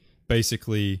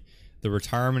basically the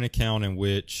retirement account in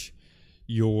which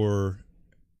your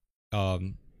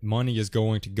money is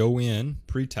going to go in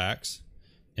pre-tax,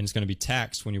 and it's going to be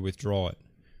taxed when you withdraw it.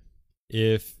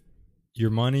 If your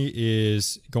money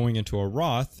is going into a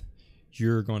Roth,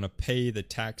 you're going to pay the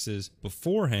taxes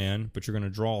beforehand, but you're going to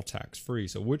draw tax-free.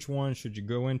 So which one should you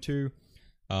go into?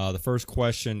 The first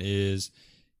question is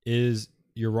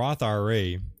your Roth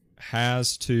IRA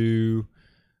has to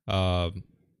you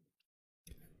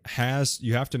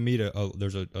have to meet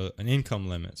there's an income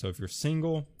limit. So if you're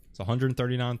single, it's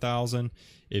 $139,000.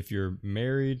 If you're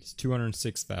married, it's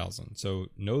 $206,000. So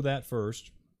know that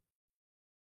first.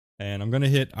 And I'm going to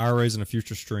hit IRAs in a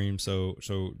future stream, so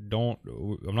I'm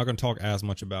not going to talk as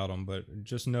much about them, but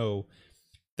just know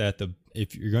that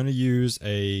if you're going to use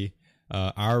a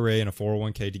IRA and a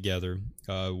 401k together,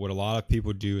 what a lot of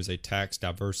people do is they tax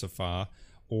diversify,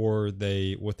 or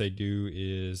what they do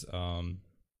is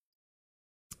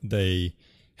they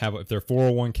have, if their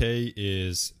 401k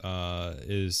is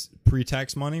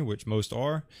pre-tax money, which most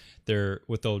are,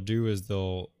 what they'll do is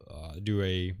they'll do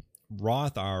a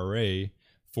Roth IRA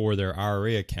for their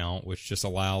IRA account, which just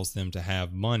allows them to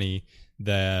have money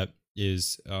that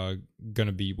is going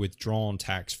to be withdrawn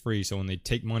tax-free. So when they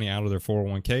take money out of their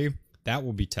 401k, that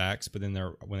will be taxed, but then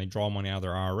when they draw money out of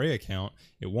their IRA account,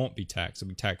 it won't be taxed. It'll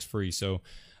be tax-free. So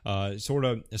it's sort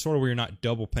of where you're not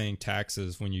double paying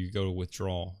taxes when you go to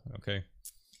withdraw. Okay,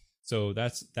 so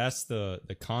that's the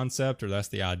concept, or that's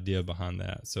the idea behind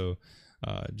that. So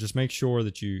just make sure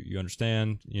that you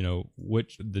understand,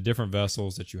 which the different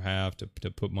vessels that you have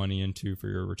to put money into for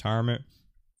your retirement,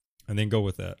 and then go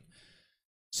with that.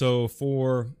 So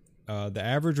for the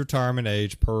average retirement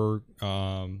age per,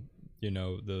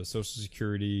 the Social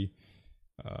Security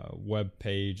web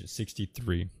page is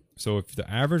 63. So if the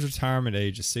average retirement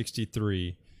age is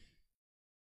 63,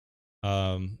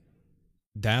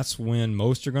 that's when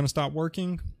most are going to stop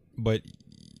working, but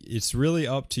it's really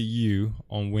up to you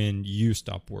on when you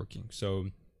stop working. So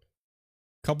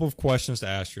couple of questions to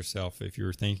ask yourself if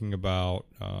you're thinking about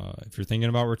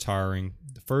retiring.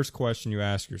 The first question you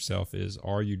ask yourself is,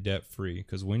 are you debt free?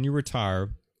 Because when you retire,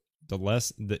 the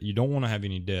less that you don't want to have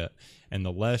any debt, and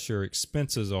the less your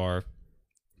expenses are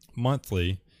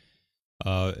monthly,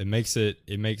 it makes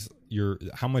your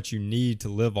how much you need to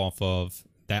live off of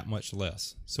that much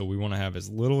less. So we want to have as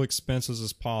little expenses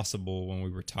as possible when we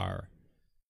retire.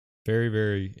 Very,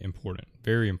 very important.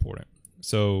 Very important.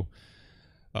 So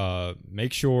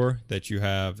make sure that you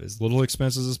have as little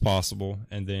expenses as possible,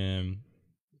 and then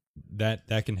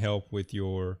that can help with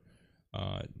your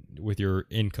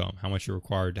income, how much you're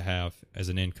required to have as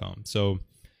an income. So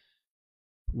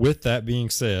with that being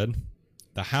said,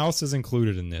 the house is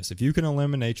included in this. If you can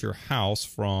eliminate your house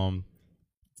from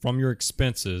your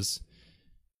expenses,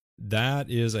 that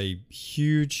is a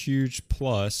huge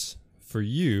plus for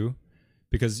you,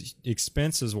 because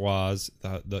expenses wise,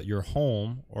 your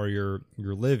home or your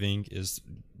living is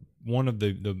one of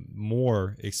the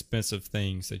more expensive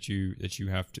things that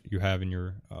you have in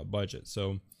your budget.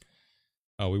 So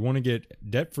we want to get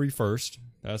debt free first.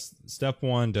 That's step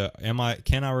one.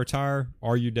 Can I retire?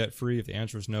 Are you debt free? If the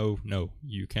answer is no,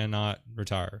 you cannot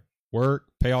retire. Work,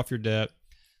 pay off your debt,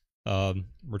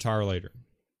 retire later.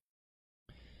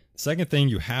 The second thing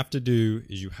you have to do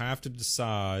is you have to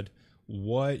decide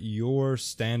what your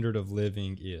standard of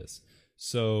living is.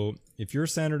 So if your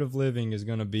standard of living is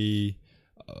going to be,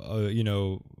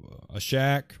 a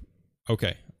shack,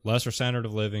 okay, lesser standard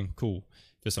of living, cool.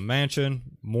 If it's a mansion,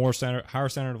 higher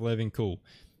standard of living, cool.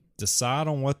 Decide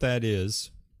on what that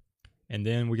is, and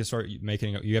then we can start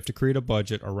making. You have to create a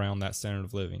budget around that standard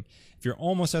of living. If you're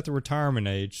almost at the retirement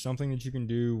age, something that you can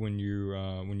do when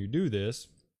you do this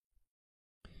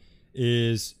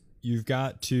is you've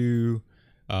got to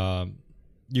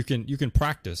you can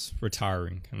practice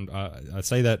retiring. And I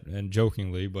say that and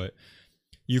jokingly, but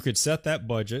you could set that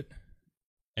budget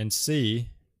and see.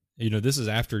 This is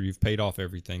after you've paid off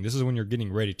everything. This is when you're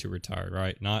getting ready to retire,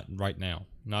 right? Not right now.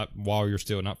 Not while you're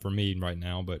still, not for me right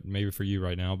now, but maybe for you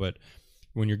right now. But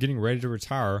when you're getting ready to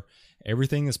retire,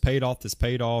 everything is paid off that's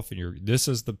paid off, and this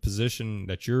is the position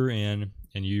that you're in,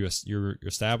 and you're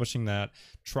establishing that.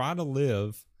 Try to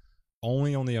live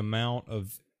only on the amount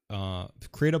of,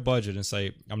 create a budget and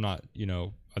say, I'm going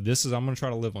to try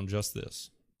to live on just this.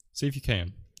 See if you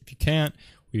can. If you can't,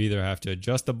 we either have to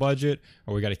adjust the budget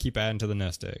or we got to keep adding to the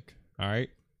nest egg. All right.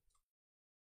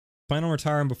 Plan on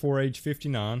retiring before age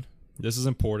 59. This is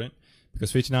important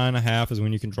because 59 and a half is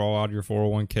when you can draw out your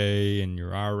 401k, and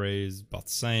your IRA is about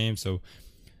the same. So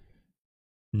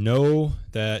know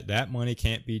that money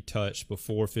can't be touched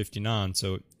before 59.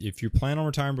 So if you plan on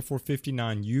retiring before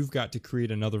 59, you've got to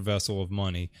create another vessel of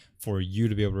money for you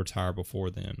to be able to retire before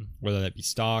then, whether that be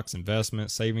stocks,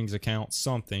 investments, savings account,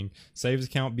 something. Savings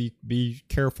account, be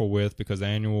careful with, because the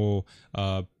annual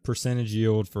percentage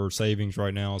yield for savings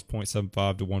right now is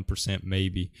 0.75 to 1%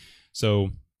 maybe.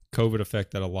 So COVID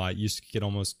affected that a lot. You used to get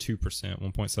almost 2%,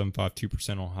 1.75,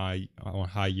 2% on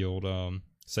high yield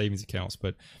savings accounts,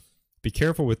 but be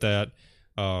careful with that,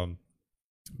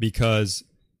 because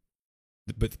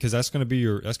that's going to be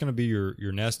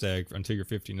your nest egg until you're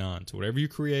 59. So whatever you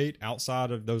create outside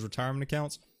of those retirement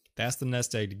accounts, that's the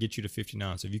nest egg to get you to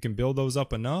 59. So if you can build those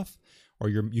up enough, or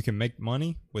you can make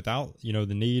money without the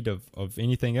need of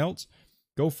anything else,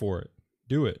 go for it.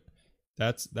 Do it.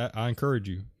 I encourage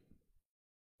you.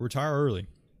 Retire early,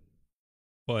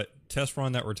 but test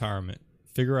run that retirement.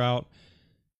 Figure out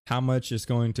how much it's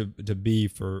going to be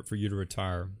for you to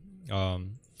retire.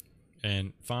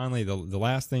 And finally, the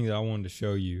last thing that I wanted to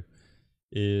show you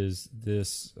is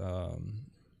this.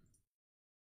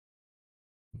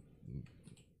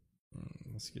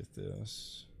 Let's get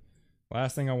this.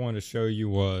 Last thing I wanted to show you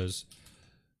was,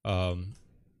 I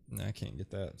can't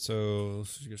get that. So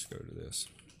let's just go to this.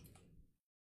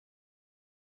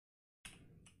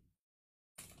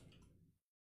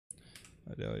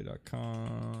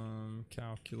 Fidelity.com,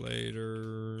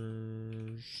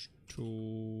 calculators,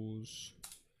 tools.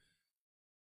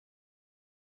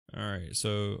 All right,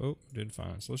 so, didn't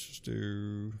find it. So let's just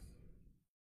do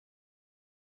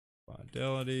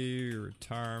Fidelity,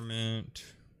 retirement,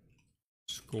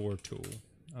 score tool.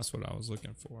 That's what I was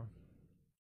looking for.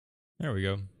 There we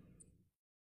go.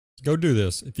 Go do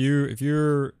this. If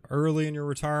you're early in your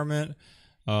retirement,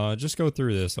 just go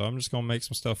through this. So I'm just going to make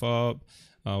some stuff up.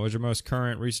 What's your most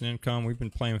current recent income? We've been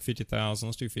playing with 50,000.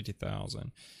 Let's do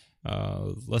 50,000.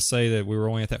 Let's say that we were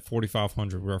only at that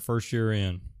 4,500. We're our first year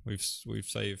in. We've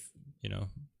saved,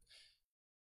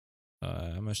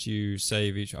 how much do you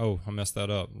save each? Oh, I messed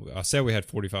that up. I said we had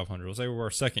 4,500. Let's say we're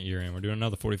our second year in. We're doing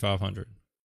another 4,500.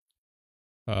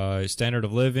 Standard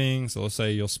of living. So let's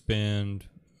say you'll spend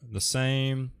the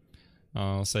same.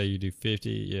 Let's say you do 50.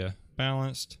 Yeah,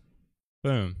 balanced.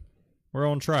 Boom. We're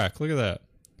on track. Look at that.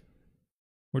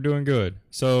 We're doing good.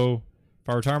 So if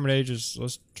our retirement age is,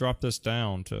 let's drop this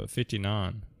down to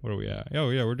 59. What are we at? Oh,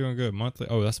 yeah, we're doing good. Monthly.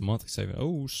 Oh, that's a monthly saving.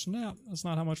 Oh, snap. That's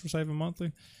not how much we're saving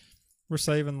monthly. We're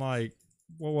saving like,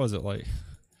 what was it like?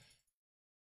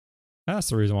 That's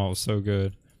the reason why it was so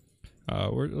good.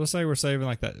 Let's say we're saving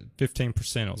like that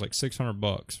 15%. It was like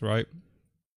 $600, right?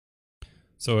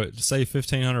 So to save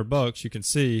 $1,500, you can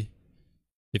see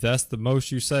if that's the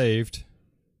most you saved,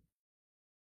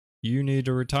 you need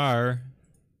to retire.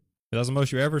 If that's the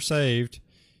most you ever saved,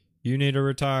 you need to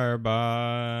retire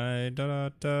by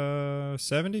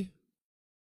 70,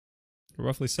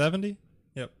 roughly 70.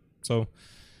 Yep. So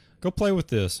go play with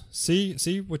this. See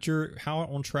what how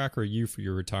on track are you for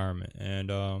your retirement, and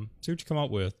see what you come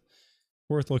up with.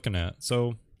 Worth looking at.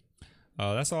 So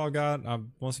that's all I got.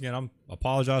 Once again, I'm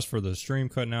apologize for the stream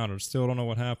cutting out. I still don't know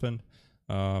what happened.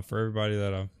 For everybody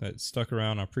that stuck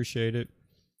around, I appreciate it.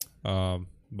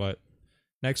 But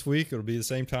next week it'll be the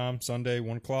same time, Sunday,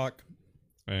 1 o'clock,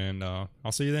 and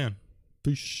I'll see you then.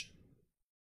 Peace.